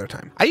for another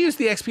time. I used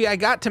the XP I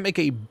got to make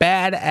a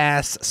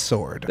badass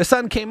sword. The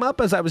sun came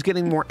up as I was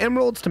getting more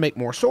emeralds to make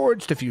more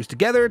swords to fuse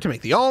together to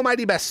make the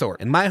almighty best sword.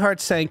 And my heart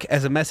sank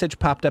as a message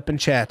popped up in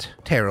chat.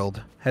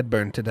 Terrelled had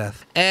burned to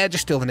death.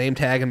 Just steal the name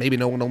tag and maybe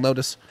no one will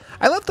notice.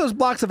 I left those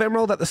blocks of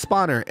emerald at the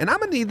spawner and I'm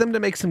gonna need them to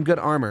make some good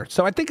armor,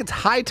 so I think it's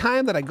high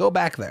time that I go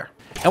back there.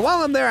 And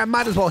while I'm there, I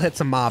might as well hit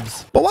some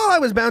mobs. But while I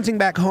was bouncing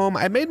back home,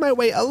 I made my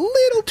way a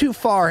little too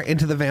far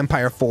into the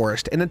vampire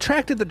forest and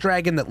attracted the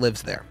dragon that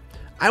lives there.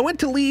 I went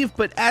to leave,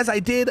 but as I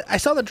did, I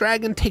saw the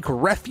dragon take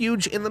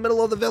refuge in the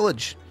middle of the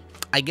village.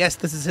 I guess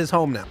this is his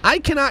home now. I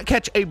cannot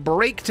catch a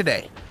break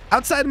today.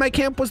 Outside my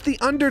camp was the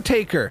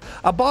Undertaker,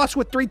 a boss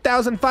with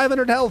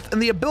 3,500 health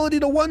and the ability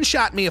to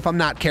one-shot me if I'm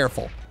not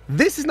careful.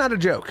 This is not a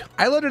joke.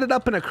 I loaded it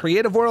up in a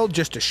creative world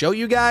just to show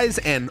you guys,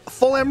 and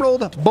full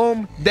emerald,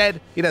 boom,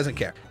 dead, he doesn't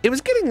care. It was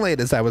getting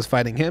late as I was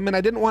fighting him, and I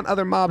didn't want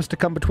other mobs to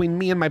come between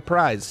me and my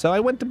prize, so I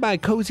went to my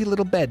cozy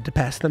little bed to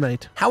pass the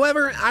night.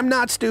 However, I'm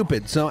not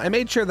stupid, so I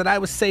made sure that I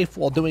was safe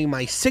while doing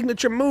my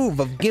signature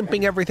move of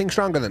gimping everything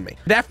stronger than me.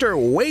 And after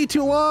way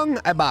too long,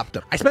 I bopped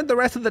him. I spent the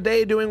rest of the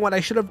day doing what I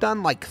should have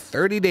done like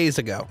 30 days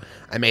ago.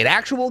 I made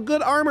actual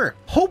good armor.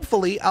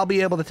 Hopefully, I'll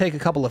be able to take a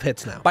couple of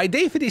hits now. By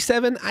day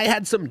 57, I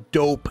had some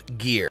dope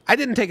gear. I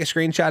didn't take a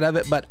screenshot of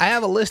it, but I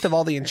have a list of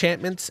all the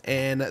enchantments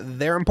and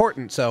they're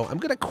important, so I'm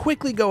gonna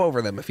quickly go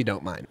over them if you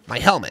don't mind. My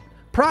helmet.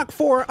 Proc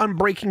 4 on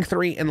Breaking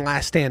 3 and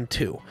Last Stand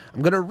 2.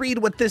 I'm gonna read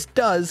what this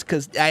does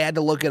because I had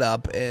to look it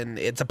up and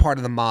it's a part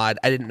of the mod.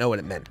 I didn't know what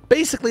it meant.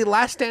 Basically,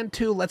 Last Stand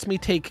 2 lets me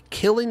take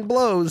killing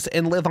blows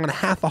and live on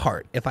half a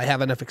heart if I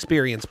have enough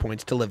experience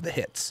points to live the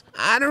hits.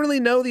 I don't really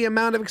know the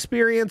amount of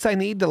experience I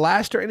need to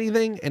last or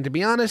anything, and to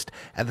be honest,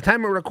 at the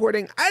time of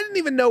recording, I didn't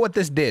even know what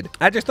this did.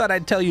 I just thought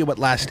I'd tell you what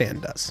Last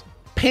Stand does.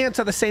 Pants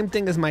are the same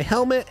thing as my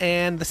helmet,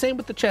 and the same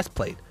with the chest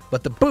plate.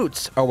 But the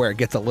boots are where it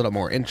gets a little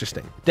more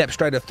interesting. Depth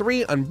Strider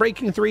 3,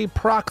 Unbreaking 3,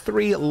 Proc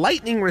 3,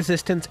 Lightning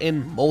Resistance,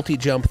 and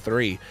Multi-Jump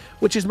 3,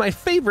 which is my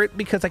favorite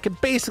because I can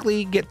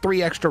basically get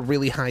 3 extra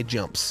really high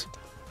jumps.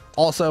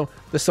 Also,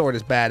 the sword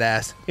is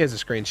badass. Here's a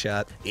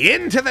screenshot.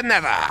 Into the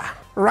Nether!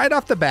 Right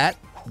off the bat,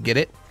 get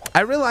it?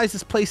 I realize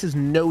this place is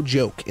no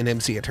joke in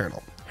MC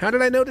Eternal. How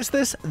did I notice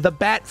this? The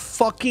bat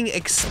fucking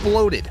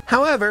exploded.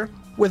 However,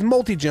 with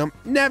multi-jump,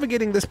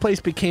 navigating this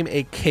place became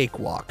a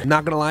cakewalk.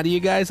 Not gonna lie to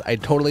you guys, I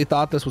totally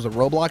thought this was a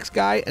Roblox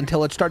guy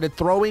until it started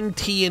throwing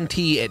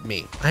TNT at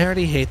me. I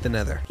already hate the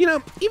Nether. You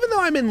know, even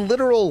though I'm in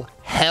literal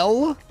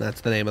hell,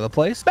 that's the name of the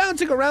place,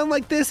 bouncing around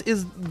like this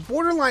is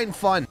borderline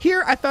fun.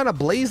 Here, I found a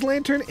blaze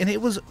lantern and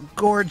it was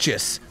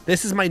gorgeous.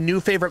 This is my new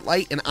favorite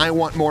light and I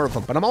want more of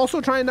them, but I'm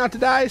also trying not to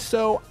die,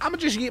 so I'm gonna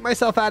just get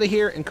myself out of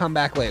here and come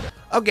back later.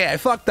 Okay, I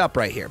fucked up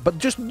right here, but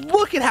just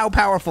look at how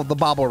powerful the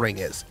bobble ring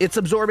is. It's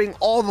absorbing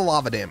all the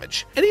lava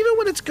damage. And even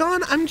when it's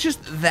gone, I'm just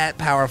that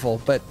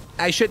powerful, but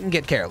I shouldn't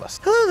get careless.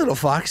 Hello, little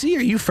Foxy,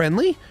 are you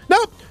friendly?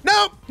 Nope,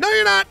 nope, no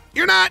you're not,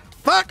 you're not.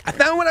 Fuck, I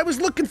found what I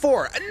was looking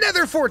for, a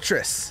nether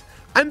fortress.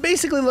 I'm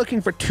basically looking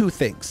for 2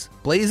 things.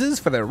 Blazes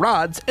for their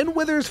rods and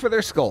withers for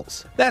their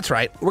skulls. That's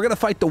right, we're gonna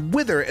fight the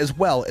wither as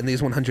well in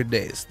these 100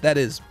 days. That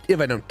is,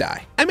 if I don't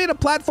die. I made a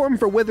platform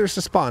for withers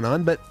to spawn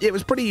on, but it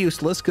was pretty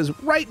useless because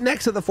right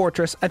next to the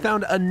fortress, I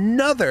found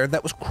another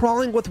that was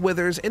crawling with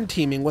withers and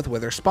teaming with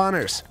wither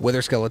spawners.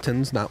 Wither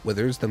skeletons, not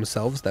withers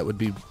themselves. That would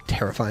be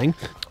terrifying.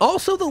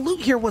 Also, the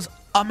loot here was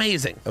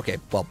amazing. Okay,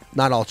 well,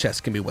 not all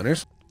chests can be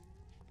winners.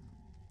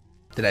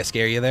 Did I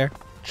scare you there?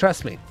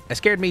 Trust me, it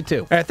scared me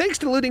too. Thanks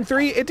to looting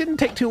 3, it didn't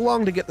take too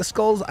long to get the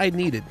skulls I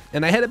needed,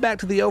 and I headed back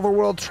to the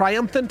overworld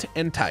triumphant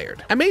and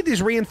tired. I made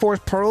these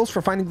reinforced pearls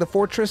for finding the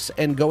fortress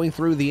and going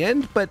through the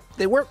end, but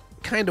they weren't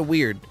kind of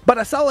weird. But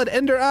a solid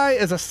ender eye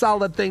is a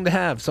solid thing to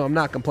have, so I'm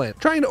not complaining.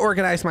 Trying to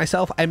organize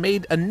myself, I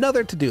made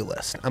another to-do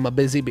list. I'm a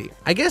busy bee.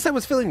 I guess I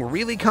was feeling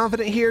really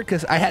confident here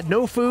because I had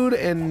no food,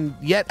 and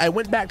yet I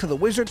went back to the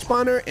wizard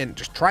spawner and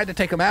just tried to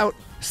take them out.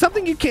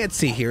 Something you can't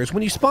see here is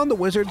when you spawn the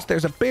wizards,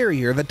 there's a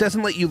barrier that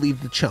doesn't let you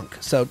leave the chunk,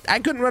 so I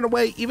couldn't run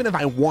away even if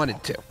I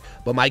wanted to.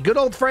 But my good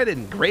old friend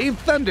Engraved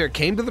Thunder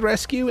came to the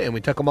rescue and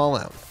we took them all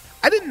out.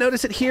 I didn't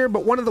notice it here,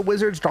 but one of the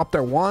wizards dropped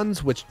their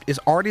wands, which is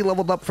already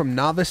leveled up from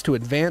novice to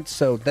advanced,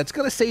 so that's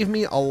going to save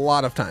me a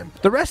lot of time.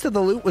 The rest of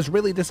the loot was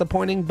really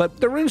disappointing, but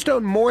the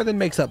runestone more than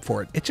makes up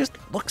for it. It just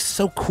looks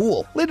so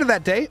cool. Later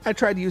that day, I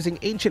tried using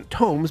ancient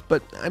tomes,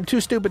 but I'm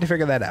too stupid to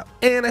figure that out.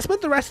 And I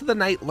spent the rest of the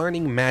night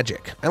learning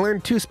magic. I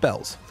learned 2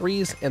 spells,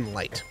 Freeze and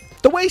Light.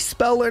 The way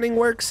spell learning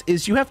works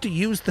is you have to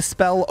use the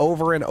spell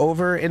over and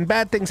over, and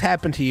bad things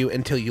happen to you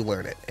until you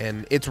learn it,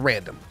 and it's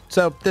random.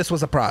 So this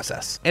was a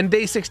process. And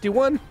day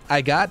 61,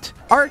 I got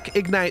Arc,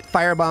 Ignite,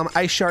 Firebomb,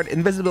 Ice Shard,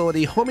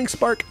 Invisibility, Homing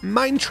Spark,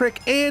 Mind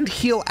Trick, and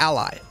Heal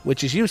Ally,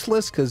 which is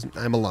useless because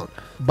I'm alone.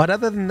 But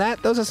other than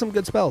that, those are some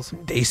good spells.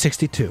 Day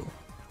 62.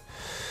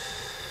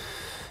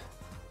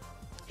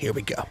 Here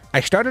we go.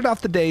 I started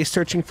off the day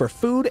searching for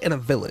food and a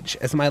village,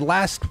 as my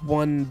last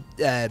one,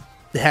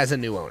 has a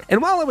new owner.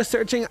 And while I was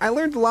searching, I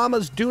learned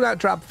llamas do not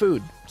drop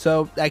food,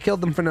 so I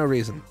killed them for no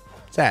reason.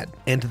 Sad.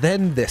 And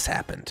then this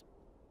happened.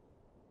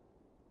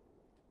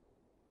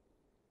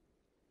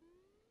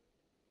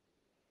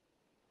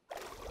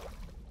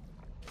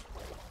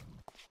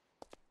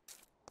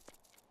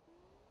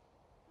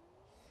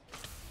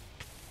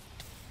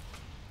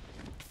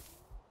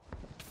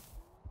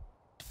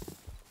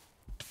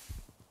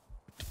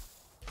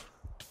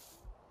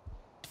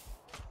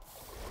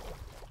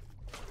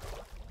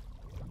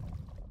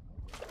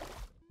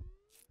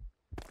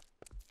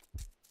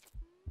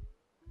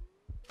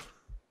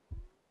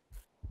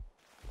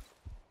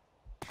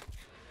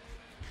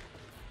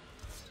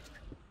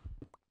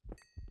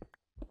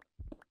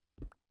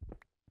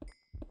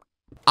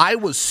 I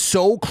was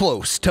so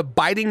close to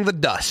biting the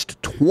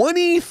dust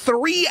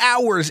 23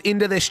 hours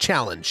into this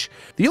challenge.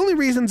 The only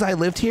reasons I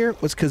lived here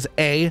was because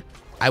A,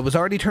 I was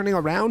already turning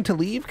around to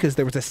leave because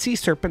there was a sea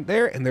serpent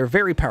there and they're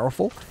very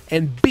powerful,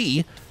 and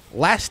B,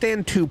 Last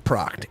Stand 2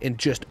 procced and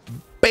just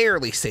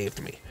barely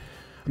saved me.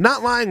 I'm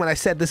not lying when I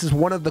said this is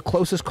one of the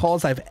closest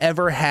calls I've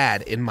ever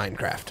had in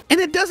Minecraft. And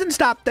it doesn't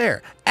stop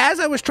there. As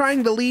I was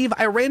trying to leave,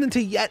 I ran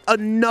into yet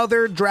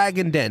another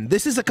dragon den.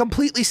 This is a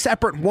completely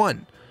separate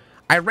one.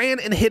 I ran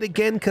and hit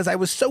again because I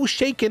was so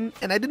shaken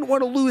and I didn't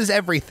want to lose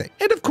everything.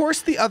 And of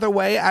course, the other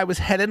way I was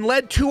heading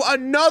led to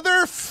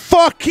another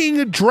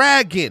fucking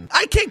dragon.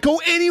 I can't go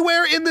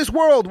anywhere in this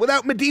world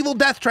without medieval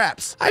death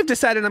traps. I've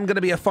decided I'm going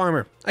to be a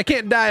farmer. I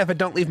can't die if I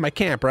don't leave my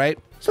camp, right?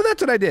 So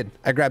that's what I did.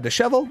 I grabbed a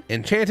shovel,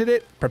 enchanted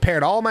it,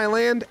 prepared all my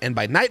land, and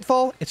by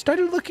nightfall, it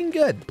started looking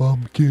good.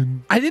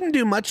 Pumpkin. I didn't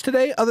do much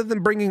today other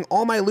than bringing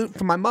all my loot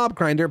from my mob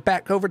grinder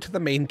back over to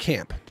the main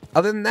camp.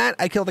 Other than that,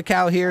 I killed a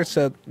cow here,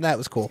 so that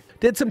was cool.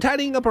 Did some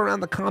tidying up around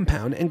the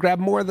compound and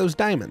grabbed more of those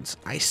diamonds.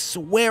 I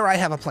swear I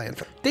have a plan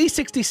for it. Day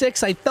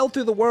 66, I fell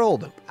through the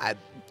world. I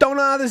don't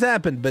know how this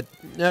happened, but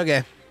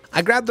okay.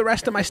 I grabbed the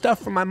rest of my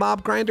stuff from my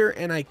mob grinder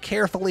and I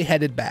carefully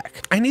headed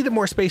back. I needed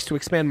more space to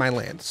expand my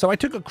land, so I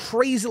took a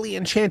crazily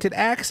enchanted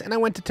axe and I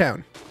went to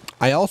town.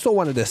 I also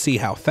wanted to see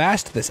how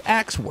fast this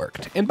axe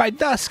worked, and by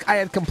dusk, I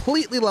had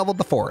completely leveled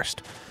the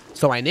forest.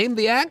 So I named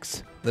the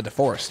axe the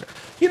Deforester.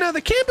 You know, the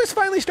camp is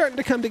finally starting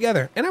to come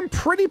together, and I'm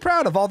pretty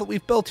proud of all that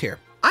we've built here.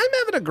 I'm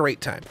having a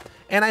great time,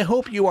 and I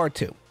hope you are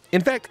too.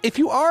 In fact, if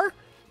you are,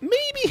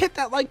 maybe hit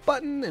that like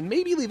button and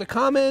maybe leave a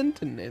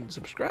comment and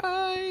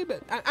subscribe.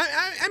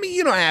 I mean,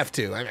 you don't have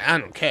to. I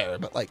don't care,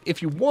 but like,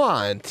 if you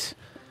want,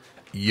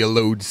 you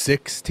load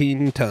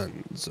 16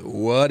 tons.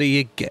 What do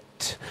you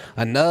get?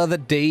 Another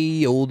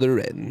day older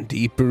and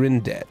deeper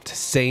in debt.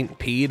 St.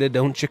 Peter,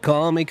 don't you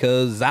call me,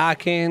 'cause I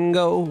can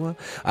go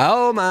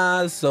all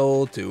my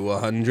soul to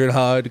 100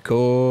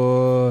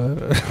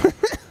 hardcore.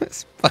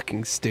 It's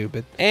fucking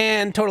stupid.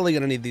 And totally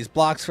gonna need these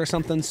blocks for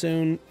something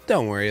soon.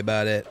 Don't worry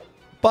about it.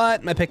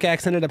 But my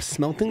pickaxe ended up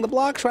smelting the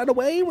blocks right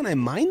away when I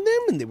mined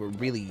them, and they were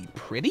really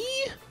pretty.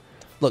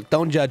 Look,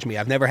 don't judge me.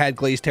 I've never had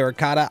glazed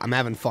terracotta. I'm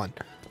having fun.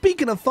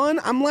 Speaking of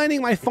fun, I'm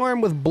lining my farm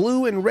with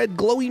blue and red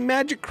glowy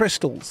magic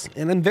crystals,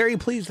 and I'm very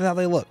pleased with how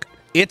they look.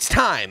 It's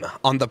time.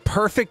 On the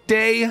perfect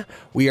day,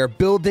 we are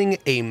building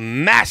a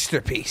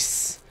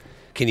masterpiece.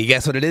 Can you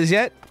guess what it is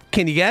yet?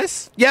 Can you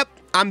guess? Yep,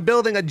 I'm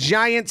building a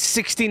giant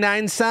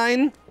 69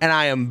 sign, and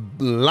I am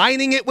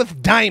lining it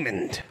with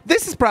diamond.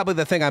 This is probably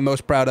the thing I'm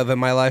most proud of in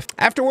my life.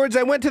 Afterwards,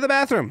 I went to the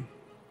bathroom.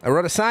 I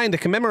wrote a sign to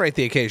commemorate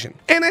the occasion,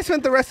 and I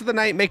spent the rest of the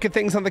night making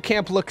things on the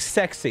camp look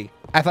sexy.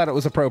 I thought it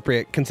was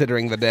appropriate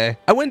considering the day.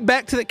 I went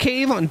back to the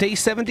cave on day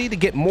 70 to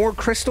get more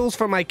crystals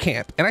for my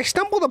camp, and I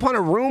stumbled upon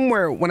a room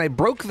where when I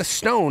broke the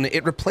stone,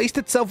 it replaced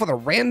itself with a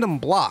random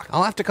block.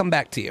 I'll have to come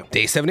back to you.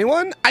 Day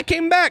 71, I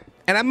came back,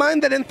 and I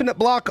mined that infinite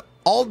block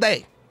all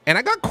day. And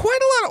I got quite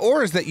a lot of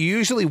ores that you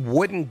usually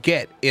wouldn't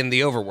get in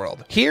the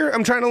overworld. Here,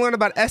 I'm trying to learn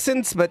about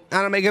essence, but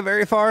I don't make it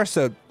very far,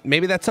 so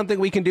maybe that's something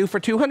we can do for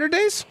 200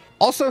 days?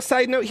 Also,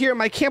 side note here,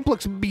 my camp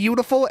looks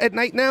beautiful at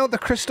night now. The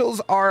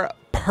crystals are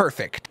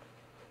perfect.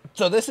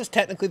 So this is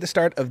technically the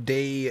start of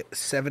day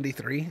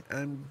 73,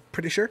 I'm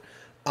pretty sure.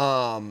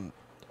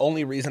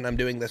 Only reason I'm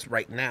doing this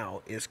right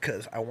now is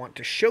because I want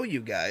to show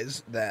you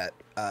guys that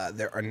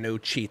there are no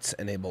cheats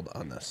enabled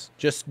on this.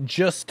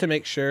 Just to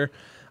make sure.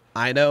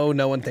 I know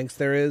no one thinks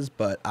there is,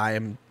 but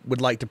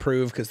would like to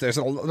prove, because there's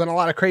been a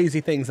lot of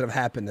crazy things that have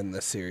happened in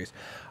this series.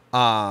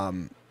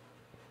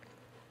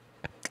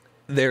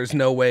 There's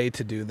no way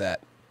to do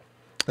that.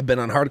 I've been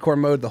on hardcore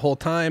mode the whole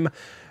time.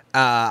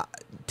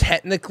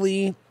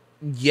 Technically,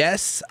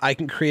 yes, I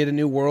can create a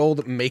new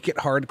world, make it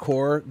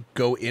hardcore,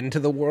 go into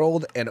the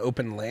world, and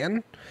open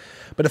LAN.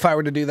 But if I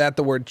were to do that,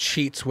 the word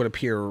cheats would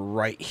appear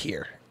right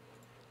here.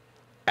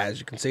 As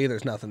you can see,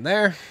 there's nothing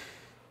there.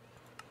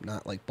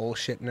 Not like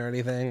bullshitting or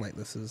anything. Like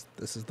this is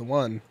the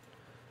one.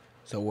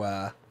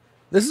 So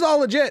this is all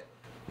legit.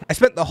 I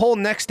spent the whole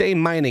next day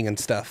mining and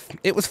stuff.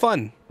 It was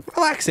fun.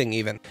 Relaxing,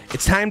 even.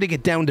 It's time to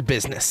get down to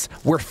business.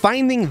 We're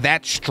finding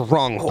that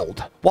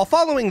stronghold. While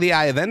following the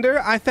Eye of Ender,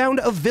 I found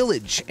a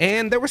village,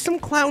 and there were some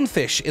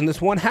clownfish in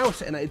this one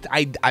house, and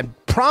I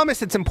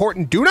promise it's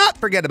important. Do not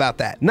forget about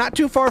that. Not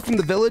too far from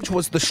the village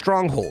was the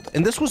stronghold,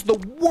 and this was the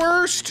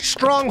worst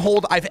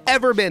stronghold I've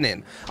ever been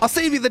in. I'll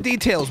save you the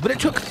details, but it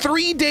took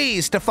 3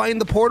 days to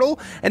find the portal,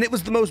 and it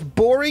was the most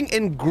boring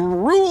and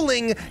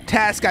grueling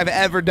task I've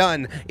ever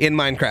done in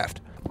Minecraft.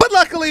 But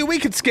luckily, we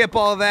could skip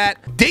all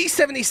that. Day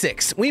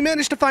 76, we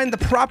managed to find the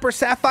proper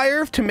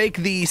sapphire to make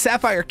the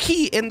sapphire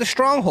key in the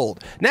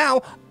stronghold.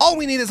 Now, all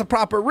we need is a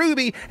proper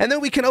ruby, and then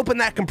we can open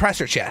that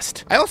compressor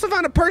chest. I also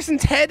found a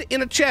person's head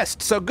in a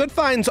chest, so good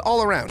finds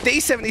all around.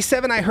 Day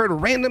 77, I heard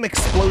random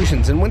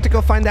explosions and went to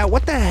go find out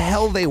what the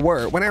hell they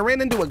were when I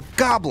ran into a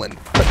goblin,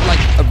 but like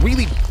a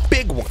really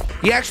big one.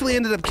 He actually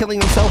ended up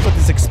killing himself with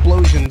his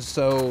explosions,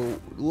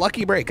 so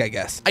lucky break, I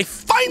guess. I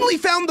finally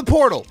found the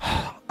portal.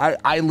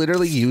 I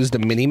literally used a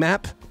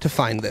mini-map to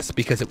find this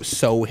because it was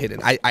so hidden.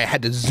 I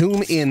had to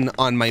zoom in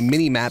on my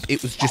mini-map.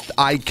 It was just,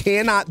 I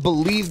cannot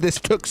believe this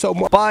took so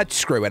much. But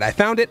screw it. I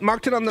found it,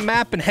 marked it on the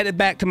map, and headed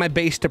back to my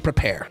base to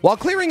prepare. While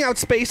clearing out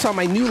space on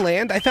my new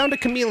land, I found a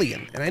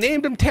chameleon, and I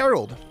named him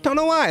Terald. Don't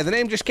know why, the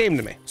name just came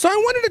to me. So I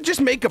wanted to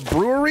just make a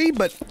brewery,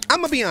 but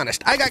I'm gonna be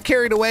honest, I got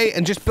carried away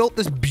and just built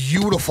this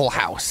beautiful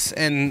house,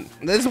 and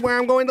this is where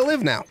I'm going to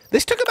live now.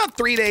 This took about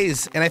 3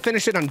 days, and I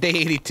finished it on day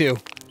 82.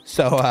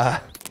 So,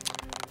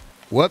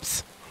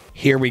 whoops.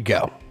 Here we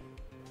go.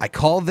 I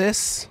call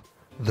this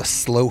the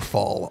slow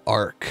fall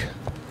arc.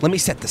 Let me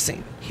set the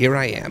scene. Here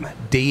I am,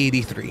 day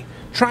 83,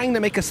 trying to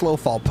make a slow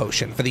fall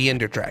potion for the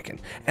Ender Dragon,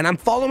 and I'm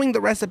following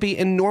the recipe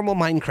in normal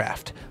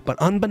Minecraft, but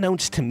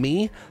unbeknownst to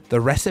me, the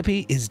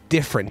recipe is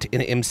different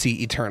in MC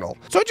Eternal.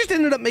 So I just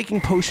ended up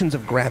making potions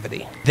of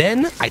gravity.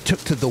 Then I took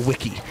to the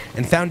wiki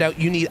and found out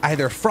you need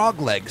either frog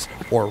legs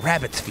or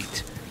rabbit's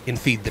feet in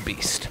Feed the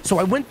Beast. So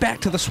I went back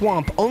to the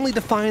swamp only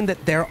to find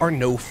that there are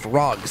no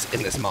frogs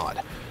in this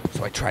mod.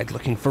 So I tried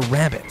looking for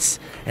rabbits,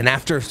 and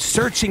after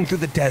searching through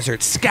the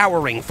desert,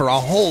 scouring for a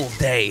whole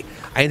day,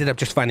 I ended up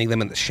just finding them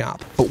in the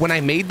shop. But when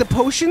I made the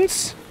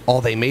potions,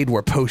 all they made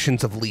were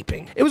potions of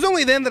leaping. It was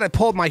only then that I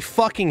pulled my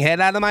fucking head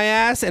out of my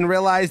ass and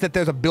realized that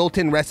there's a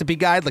built-in recipe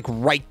guide like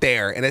right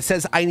there, and it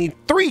says I need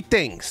 3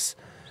 things: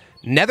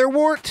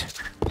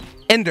 netherwort,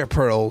 ender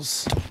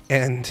pearls,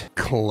 and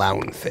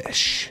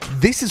clownfish.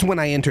 This is when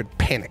I entered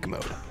panic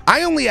mode.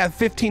 I only have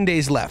 15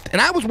 days left,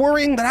 and I was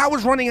worrying that I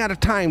was running out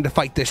of time to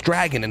fight this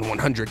dragon in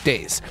 100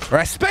 days, or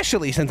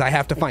especially since I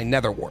have to find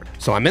netherwort.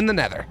 So I'm in the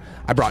nether.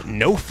 I brought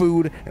no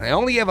food, and I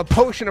only have a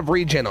potion of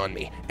regen on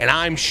me, and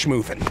I'm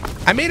schmoofing.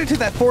 I made it to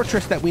that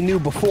fortress that we knew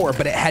before,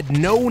 but it had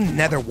no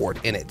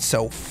netherwort in it,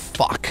 so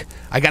fuck.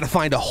 I gotta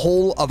find a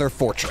whole other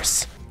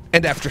fortress.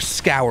 And after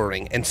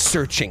scouring and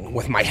searching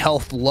with my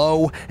health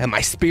low and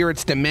my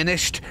spirits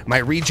diminished, my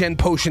regen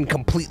potion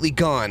completely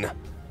gone,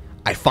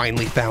 I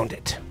finally found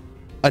it.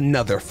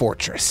 Another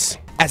fortress.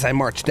 As I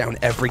marched down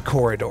every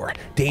corridor,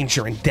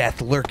 danger and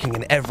death lurking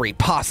in every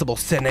possible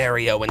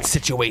scenario and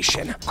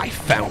situation, I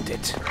found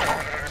it.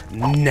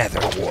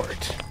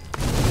 Netherwort.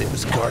 It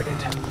was guarded,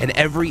 and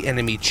every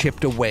enemy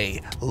chipped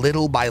away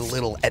little by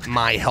little at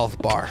my health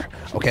bar.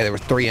 Okay, there were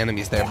 3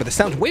 enemies there, but it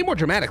sounds way more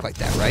dramatic like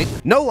that, right?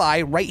 No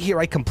lie, right here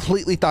I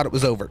completely thought it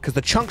was over because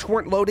the chunks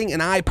weren't loading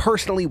and I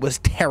personally was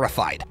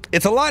terrified.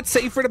 It's a lot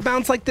safer to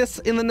bounce like this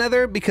in the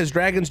nether because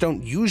dragons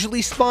don't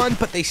usually spawn,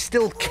 but they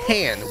still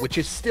can, which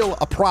is still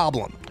a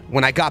problem.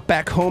 When I got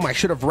back home, I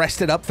should have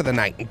rested up for the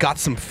night and got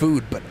some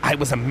food, but I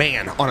was a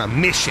man on a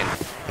mission,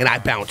 and I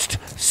bounced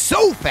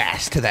so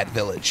fast to that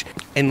village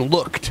and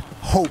looked,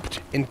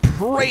 hoped, and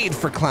prayed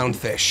for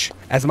clownfish.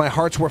 As my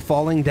hearts were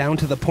falling down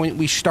to the point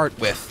we start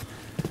with,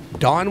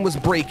 dawn was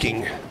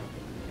breaking,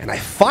 and I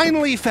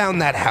finally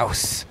found that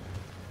house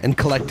and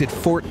collected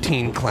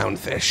 14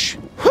 clownfish.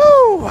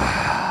 Whew!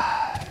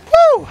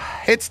 Whew!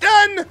 It's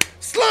done!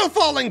 Slow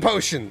falling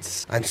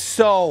potions! I'm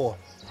so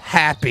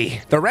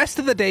happy. The rest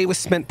of the day was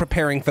spent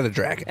preparing for the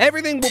dragon.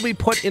 Everything will be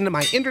put into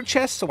my ender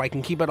chest so I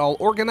can keep it all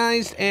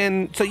organized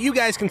and so you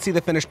guys can see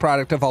the finished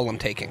product of all I'm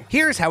taking.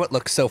 Here's how it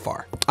looks so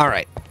far. All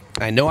right.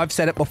 I know I've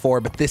said it before,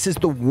 but this is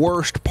the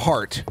worst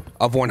part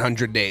of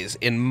 100 days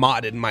in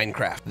modded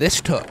Minecraft.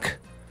 This took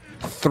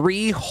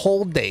 3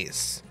 whole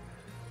days.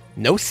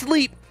 No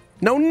sleep,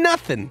 no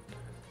nothing,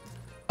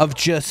 of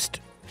just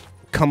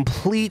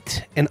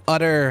complete and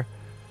utter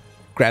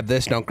Grab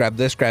this, don't grab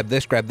this, grab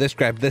this, grab this,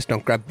 grab this,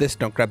 don't grab this,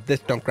 don't grab this,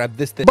 don't grab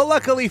this. But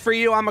luckily for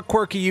you, I'm a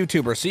quirky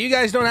YouTuber, so you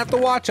guys don't have to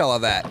watch all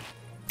of that.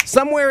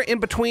 Somewhere in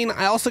between,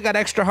 I also got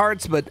extra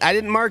hearts, but I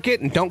didn't mark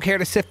it and don't care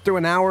to sift through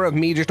an hour of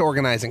me just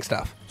organizing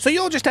stuff. So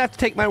you'll just have to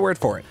take my word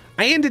for it.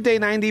 I ended day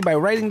 90 by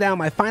writing down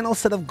my final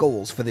set of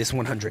goals for this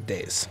 100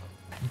 days.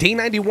 Day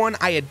 91,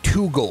 I had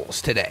 2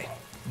 goals today.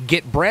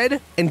 Get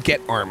bread and get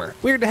armor.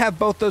 Weird to have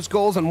both those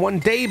goals in one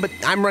day, but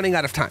I'm running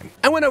out of time.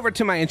 I went over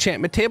to my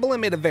enchantment table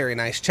and made a very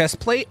nice chest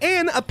plate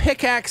and a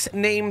pickaxe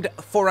named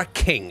for a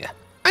king.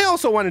 I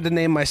also wanted to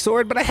name my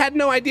sword, but I had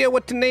no idea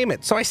what to name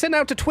it, so I sent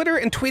out to Twitter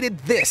and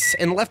tweeted this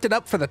and left it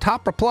up for the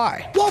top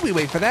reply. While we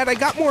wait for that, I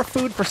got more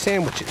food for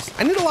sandwiches.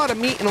 I need a lot of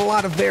meat and a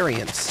lot of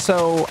variants,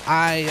 so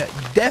I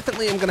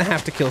definitely am gonna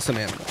have to kill some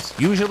animals.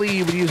 Usually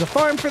you would use a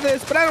farm for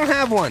this, but I don't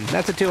have one.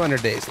 That's a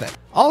 200 days thing.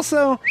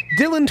 Also,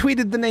 Dylan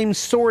tweeted the name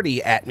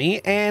Swordy at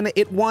me, and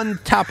it won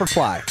top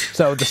reply.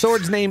 So the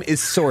sword's name is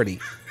Swordy.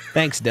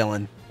 Thanks,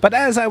 Dylan. But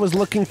as I was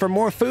looking for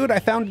more food, I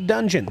found a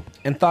dungeon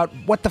and thought,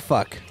 what the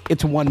fuck?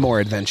 It's one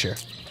more adventure.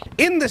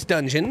 In this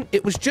dungeon,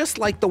 it was just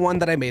like the one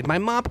that I made my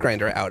mop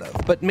grinder out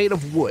of, but made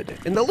of wood,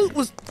 and the loot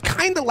was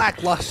kinda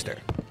lackluster.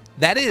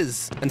 That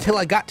is, until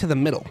I got to the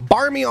middle.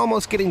 Bar me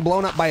almost getting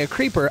blown up by a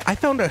creeper, I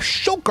found a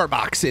shulker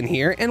box in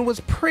here and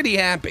was pretty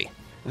happy.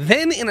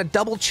 Then in a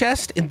double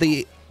chest in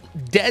the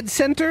dead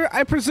center,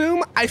 I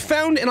presume, I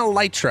found an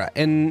elytra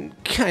and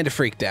kinda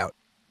freaked out.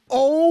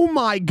 Oh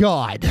my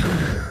god.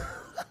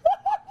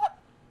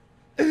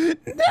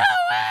 No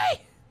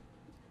way!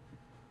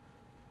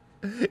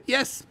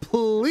 Yes,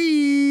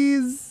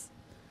 please.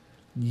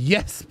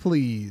 Yes,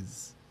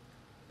 please.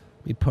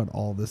 Let me put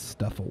all this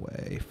stuff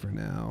away for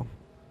now.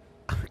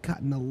 I've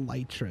got an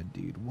elytra,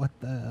 dude. What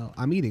the hell?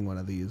 I'm eating one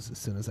of these as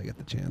soon as I get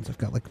the chance. I've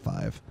got like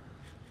 5.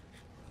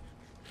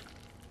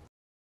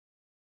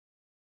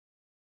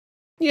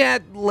 Yeah,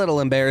 little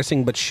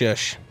embarrassing, but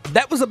shush.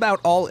 That was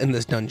about all in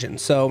this dungeon,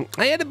 so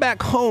I headed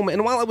back home,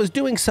 and while I was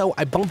doing so,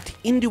 I bumped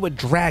into a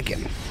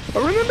dragon.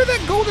 But remember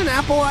that golden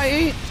apple I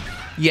ate?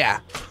 Yeah,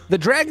 the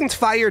dragon's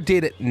fire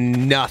did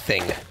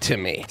nothing to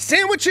me.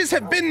 Sandwiches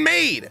have been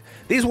made!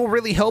 These will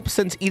really help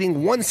since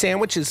eating 1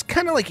 sandwich is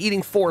kind of like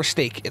eating 4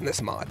 steak in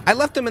this mod. I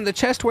left them in the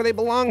chest where they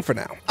belong for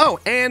now. Oh,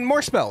 and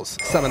more spells.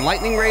 Summon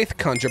Lightning Wraith,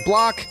 Conjure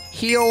Block,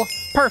 Heal,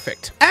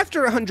 perfect.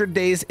 After 100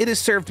 days, it has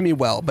served me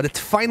well, but it's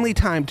finally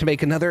time to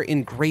make another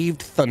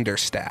engraved thunder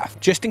staff,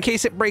 just in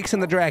case it breaks in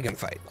the dragon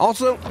fight.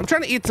 Also, I'm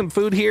trying to eat some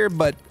food here,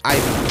 but I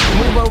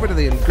move over to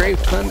the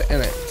engraved thunder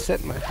and I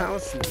set my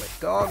house and my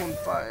dog on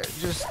fire.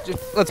 Just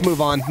let's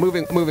move on,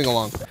 moving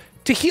along.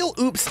 To heal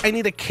Oops, I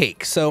need a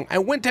cake, so I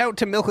went out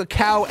to milk a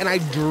cow and I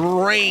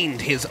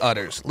drained his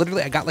udders.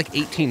 Literally, I got like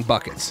 18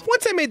 buckets.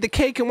 Once I made the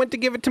cake and went to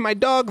give it to my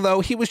dog,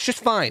 though, he was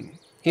just fine.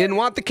 He didn't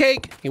want the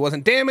cake, he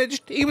wasn't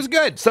damaged, he was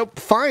good. So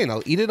fine,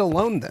 I'll eat it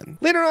alone then.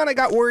 Later on, I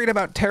got worried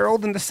about Terrell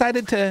and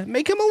decided to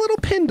make him a little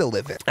pen to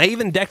live in. I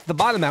even decked the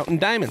bottom out in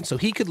diamonds so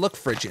he could look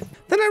frigid.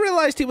 Then I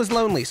realized he was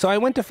lonely, so I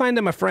went to find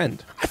him a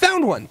friend. I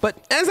found one, but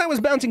as I was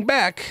bouncing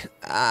back,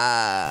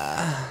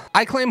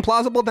 I claim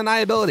plausible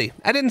deniability.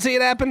 I didn't see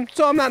it happen,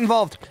 so I'm not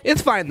involved.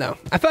 It's fine though.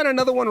 I found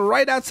another one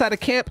right outside of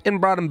camp and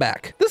brought him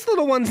back. This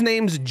little one's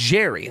name's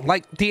Jerry,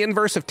 like the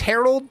inverse of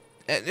Terrell.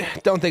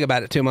 Don't think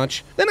about it too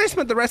much. Then I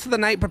spent the rest of the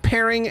night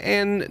preparing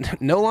and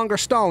no longer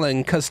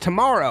stalling, cause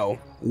tomorrow,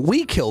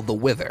 we killed the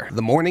Wither.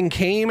 The morning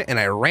came and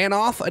I ran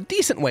off a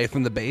decent way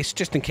from the base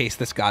just in case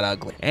this got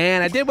ugly.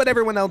 And I did what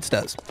everyone else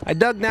does. I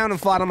dug down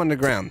and fought him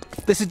underground.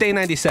 This is day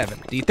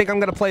 97. Do you think I'm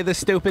gonna play this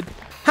stupid?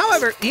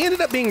 However, he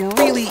ended up being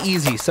really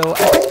easy, so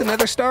I picked the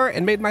Nether Star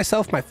and made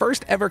myself my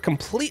first ever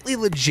completely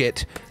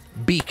legit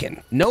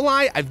beacon. No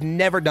lie, I've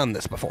never done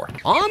this before.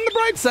 On the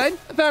bright side,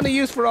 I found a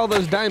use for all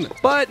those diamonds.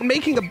 But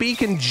making a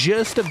beacon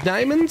just of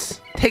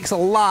diamonds takes a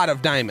lot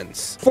of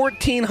diamonds.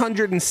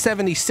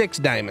 1,476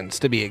 diamonds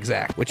to be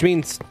exact, which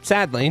means,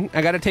 sadly,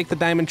 I gotta take the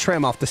diamond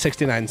trim off the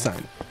 69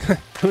 sign.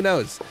 Who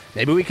knows?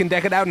 Maybe we can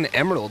deck it out in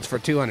emeralds for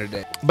 200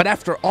 days. But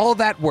after all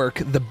that work,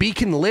 the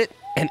beacon lit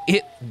and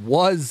it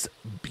was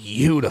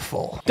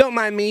beautiful. Don't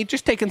mind me,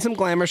 just taking some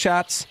glamour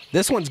shots.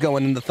 This one's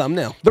going in the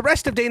thumbnail. The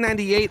rest of day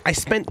 98, I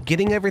spent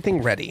getting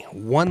everything ready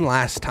one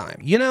last time.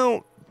 You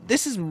know,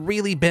 this has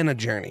really been a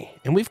journey,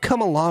 and we've come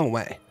a long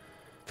way.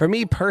 For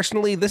me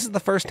personally, this is the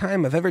first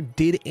time I've ever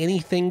did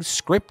anything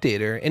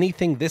scripted or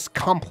anything this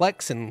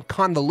complex and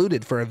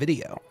convoluted for a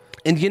video.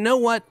 And you know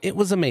what? It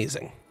was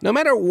amazing. No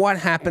matter what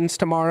happens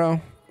tomorrow,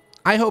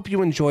 I hope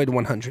you enjoyed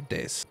 100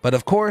 days. But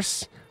of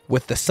course,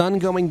 with the sun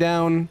going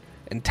down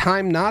and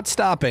time not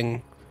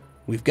stopping,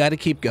 we've got to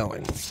keep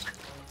going.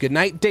 Good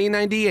night, day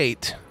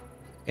 98.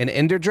 And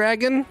Ender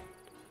Dragon,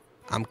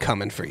 I'm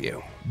coming for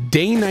you.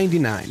 Day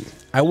 99.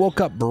 I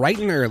woke up bright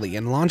and early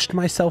and launched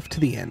myself to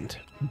the end.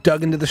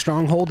 Dug into the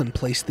stronghold and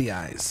placed the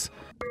eyes.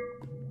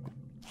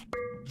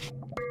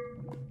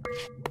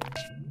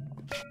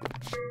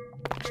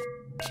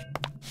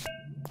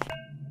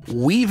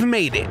 We've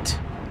made it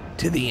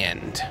to the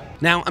end.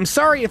 Now, I'm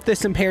sorry if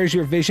this impairs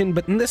your vision,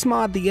 but in this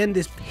mod, the end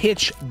is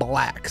pitch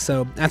black,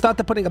 so I thought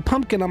that putting a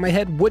pumpkin on my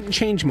head wouldn't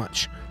change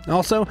much.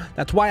 Also,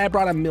 that's why I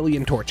brought a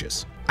million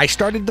torches. I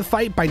started the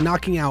fight by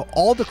knocking out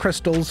all the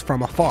crystals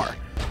from afar,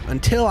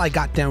 until I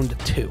got down to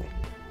 2.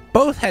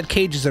 Both had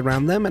cages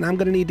around them, and I'm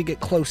gonna need to get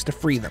close to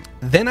free them.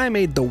 Then I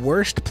made the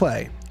worst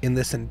play in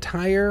this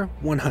entire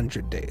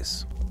 100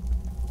 days.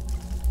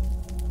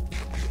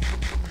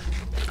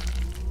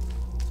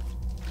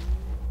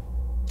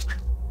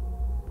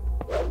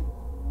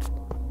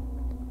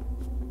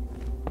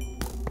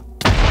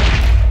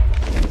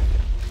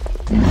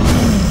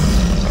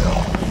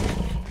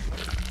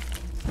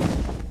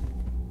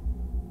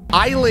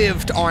 I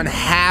lived on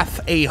half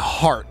a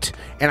heart,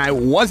 and I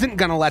wasn't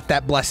gonna let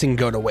that blessing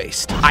go to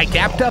waste. I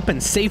gapped up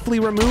and safely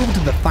removed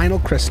the final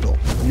crystal.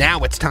 Now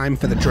it's time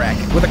for the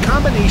dragon. With a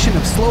combination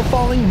of slow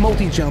falling,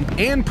 multi-jump,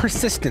 and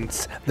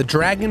persistence, the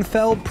dragon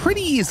fell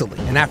pretty easily.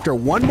 And after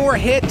one more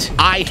hit,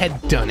 I had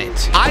done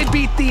it. I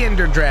beat the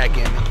Ender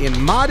Dragon in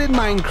modded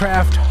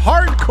Minecraft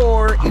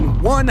hardcore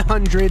in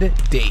 100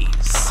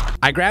 days.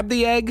 I grabbed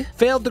the egg,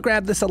 failed to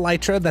grab this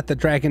elytra that the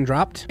dragon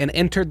dropped, and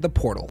entered the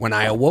portal. When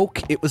I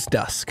awoke, it was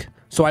dusk.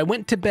 So I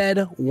went to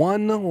bed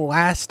one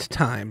last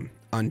time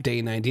on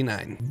day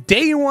 99.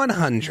 Day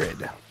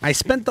 100. I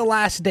spent the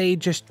last day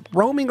just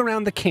roaming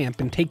around the camp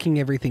and taking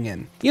everything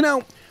in. You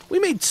know, we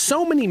made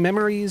so many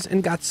memories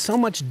and got so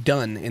much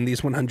done in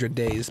these 100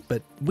 days,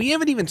 but we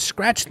haven't even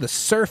scratched the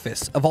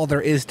surface of all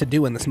there is to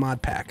do in this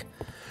mod pack.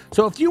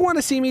 So if you want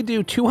to see me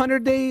do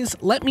 200 days,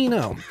 let me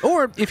know.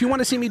 Or if you want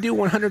to see me do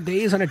 100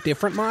 days on a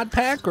different mod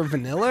pack or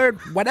vanilla or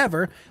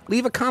whatever,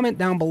 leave a comment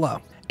down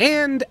below.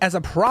 And as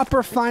a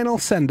proper final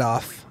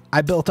send-off,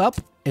 I built up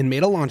and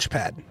made a launch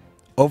pad,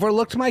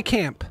 overlooked my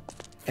camp,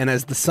 and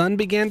as the sun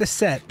began to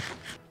set,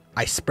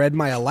 I spread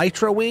my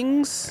elytra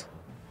wings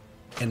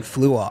and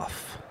flew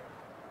off.